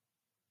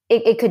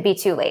 it could be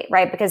too late,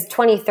 right? Because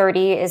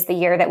 2030 is the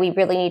year that we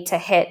really need to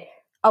hit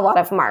a lot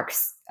of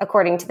marks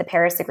according to the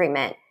Paris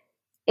Agreement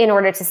in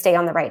order to stay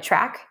on the right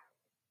track.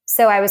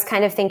 So I was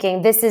kind of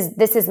thinking, this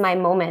is my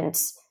moment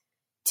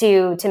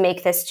to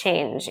make this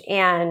change.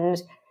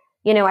 And,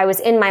 I was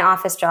in my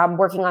office job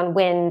working on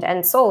wind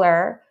and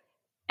solar,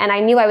 and I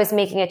knew I was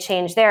making a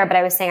change there, but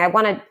I was saying, I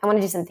want to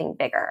do something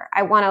bigger.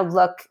 I want to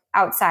look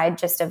outside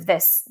just of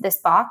this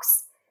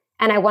box.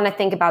 And I want to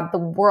think about the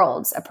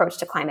world's approach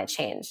to climate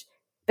change.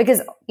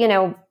 Because,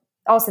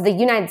 also the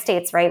United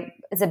States, right,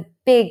 is a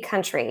big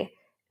country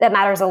that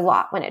matters a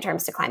lot when it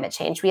comes to climate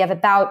change. We have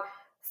about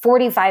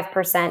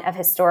 45% of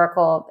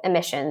historical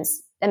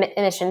emissions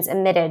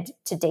emitted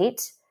to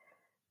date.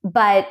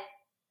 But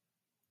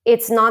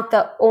it's not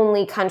the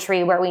only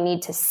country where we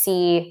need to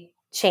see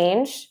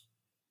change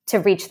to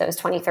reach those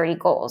 2030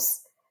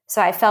 goals.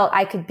 So I felt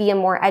I could be a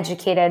more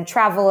educated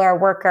traveler,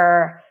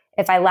 worker,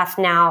 if I left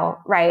now,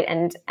 right,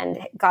 and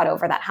got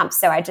over that hump.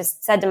 So I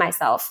just said to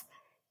myself,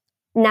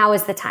 now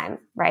is the time,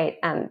 right?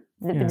 It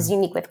was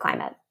unique with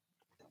climate.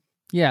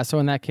 Yeah. So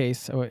in that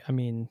case, I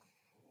mean,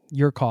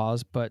 your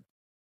cause, but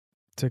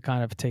to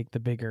kind of take the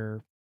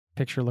bigger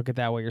picture look at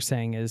that, what you're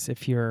saying is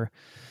if you're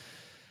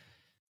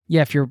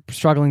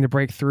struggling to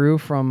break through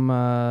from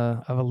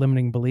of a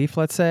limiting belief,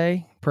 let's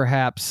say,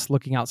 perhaps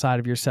looking outside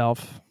of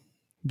yourself,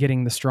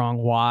 getting the strong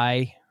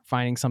why,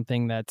 finding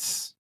something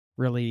that's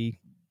really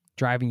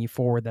driving you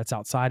forward that's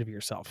outside of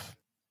yourself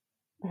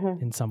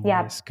in some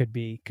ways could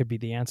be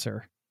the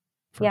answer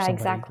for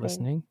somebody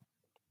listening.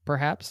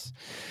 Perhaps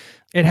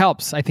it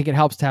helps. I think it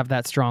helps to have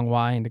that strong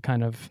why and to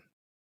kind of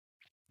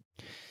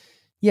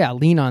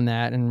lean on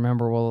that and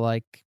remember,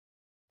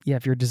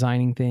 if you're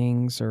designing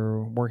things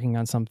or working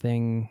on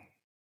something,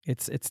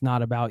 it's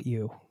not about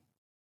you,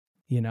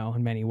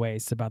 in many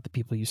ways. It's about the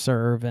people you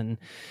serve and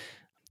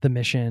the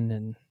mission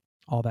and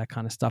all that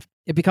kind of stuff.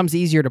 It becomes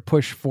easier to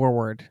push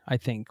forward, I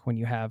think, when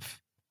you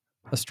have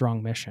a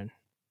strong mission.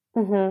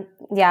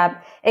 Mm-hmm. Yeah.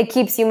 It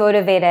keeps you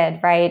motivated,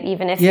 right?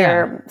 Even if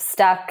you're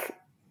stuck,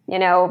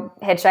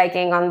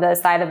 hitchhiking on the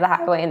side of the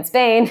highway in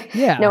Spain,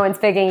 no one's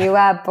picking you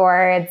up,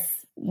 or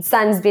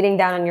sun's beating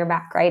down on your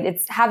back, right?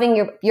 It's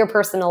having your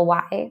personal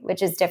why,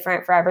 which is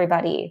different for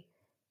everybody,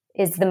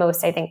 is the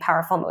most, I think,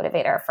 powerful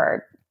motivator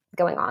for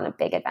going on a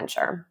big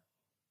adventure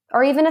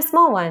or even a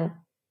small one.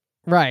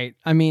 Right.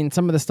 I mean,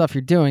 some of the stuff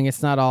you're doing,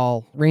 it's not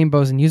all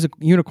rainbows and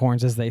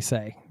unicorns, as they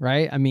say,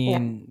 right? I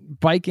mean,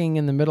 biking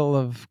in the middle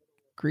of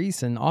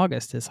Greece in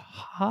August is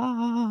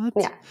hot.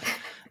 Yeah.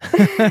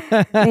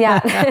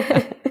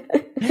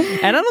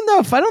 And I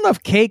don't know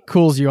if cake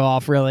cools you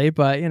off really,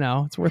 but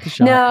it's worth a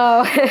shot.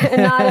 No,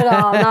 not at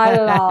all. Not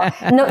at all.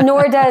 No,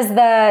 nor does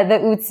the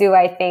Utsu,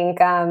 I think.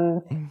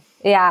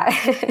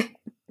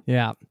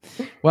 Yeah.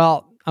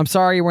 Well, I'm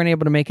sorry you weren't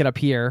able to make it up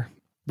here.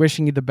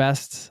 Wishing you the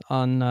best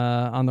on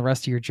the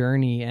rest of your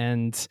journey,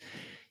 and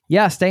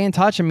stay in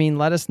touch. I mean,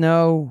 let us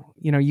know.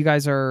 You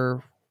guys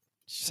are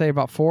say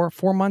about four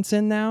months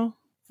in now.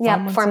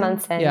 Yeah, 4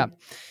 months in. Yeah,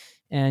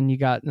 and you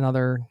got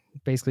another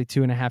basically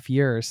 2.5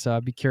 years. So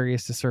I'd be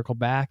curious to circle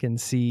back and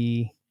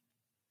see,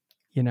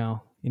 in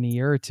a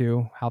year or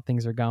two, how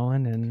things are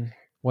going and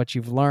what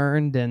you've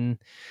learned and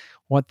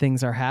what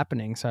things are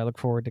happening. So I look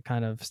forward to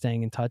kind of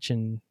staying in touch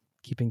and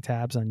keeping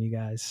tabs on you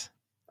guys.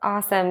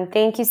 Awesome.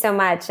 Thank you so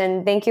much.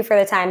 And thank you for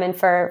the time and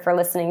for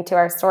listening to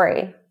our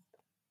story.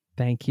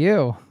 Thank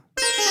you.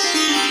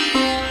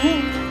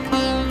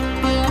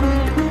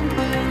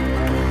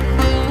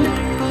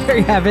 There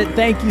you have it.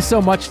 Thank you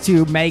so much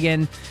to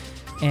Megan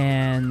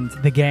and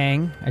the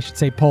gang. I should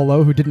say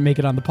Polo, who didn't make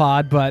it on the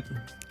pod, but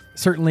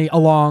certainly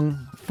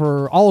along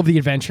for all of the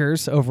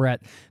adventures over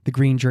at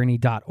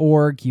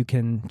thegreenjourney.org. You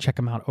can check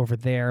them out over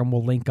there, and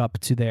we'll link up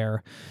to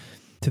their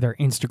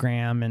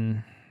Instagram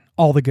and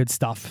all the good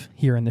stuff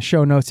here in the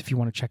show notes if you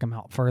want to check them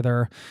out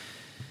further.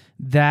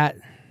 That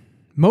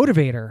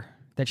motivator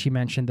that she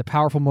mentioned, the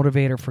powerful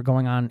motivator for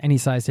going on any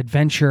sized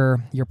adventure,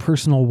 your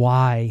personal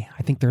why.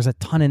 I think there's a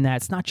ton in that.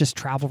 It's not just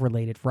travel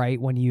related, right?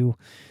 When you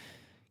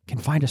can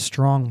find a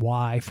strong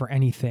why for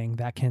anything,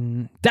 that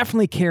can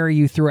definitely carry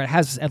you through. It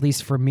has, at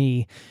least for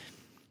me,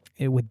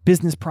 with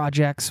business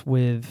projects,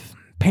 with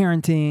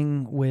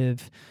parenting,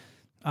 with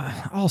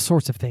all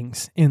sorts of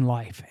things in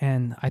life.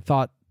 And I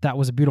thought that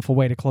was a beautiful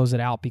way to close it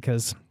out,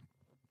 because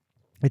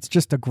it's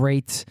just a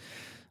great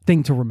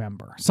thing to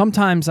remember.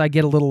 Sometimes I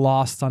get a little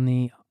lost on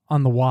the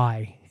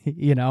why.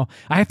 I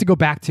have to go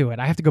back to it.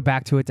 I have to go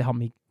back to it to help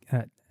me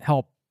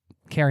help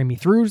carry me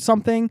through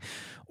something,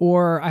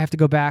 or I have to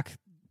go back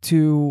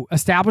to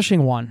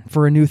establishing one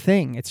for a new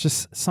thing. It's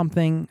just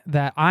something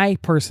that I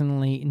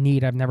personally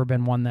need. I've never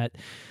been one that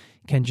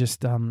can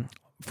just,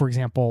 for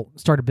example,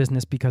 start a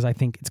business because I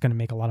think it's going to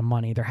make a lot of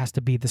money. There has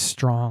to be this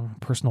strong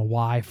personal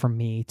why for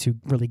me to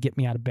really get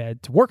me out of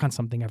bed to work on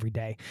something every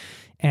day.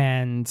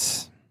 And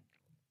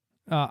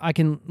I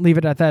can leave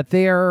it at that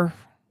there.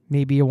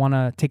 Maybe you want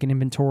to take an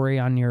inventory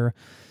on your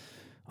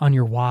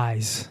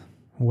whys,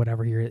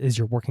 whatever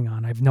you're working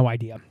on. I have no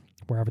idea,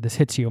 wherever this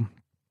hits you.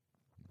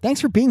 Thanks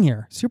for being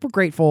here. Super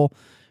grateful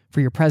for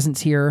your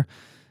presence here.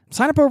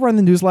 Sign up over on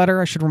the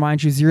newsletter. I should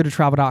remind you,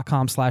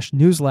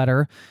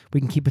 zerototravel.com/newsletter. We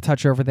can keep in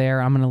touch over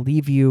there. I'm going to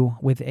leave you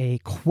with a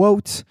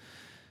quote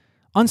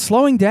on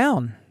slowing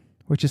down,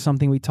 which is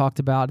something we talked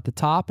about at the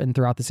top and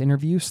throughout this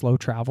interview. Slow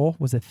travel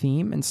was a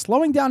theme, and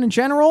slowing down in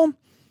general,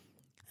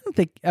 I don't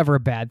think ever a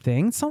bad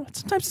thing.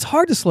 Sometimes it's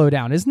hard to slow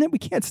down, isn't it? We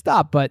can't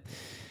stop, but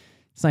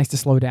it's nice to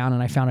slow down.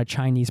 And I found a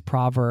Chinese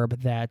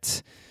proverb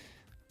that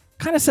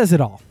kind of says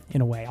it all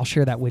in a way. I'll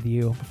share that with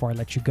you before I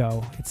let you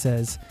go. It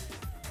says,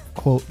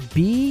 quote,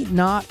 "Be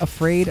not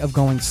afraid of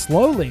going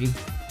slowly.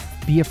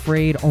 Be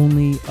afraid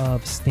only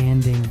of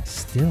standing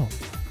still."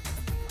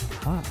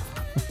 Aha.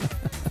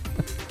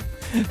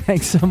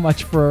 Thanks so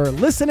much for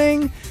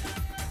listening,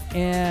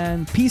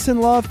 and peace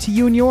and love to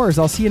you and yours.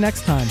 I'll see you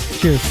next time.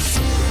 Cheers.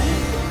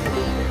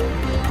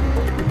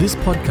 This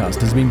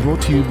podcast has been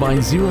brought to you by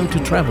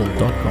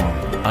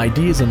zerototravel.com.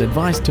 Ideas and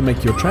advice to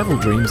make your travel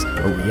dreams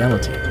a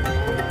reality.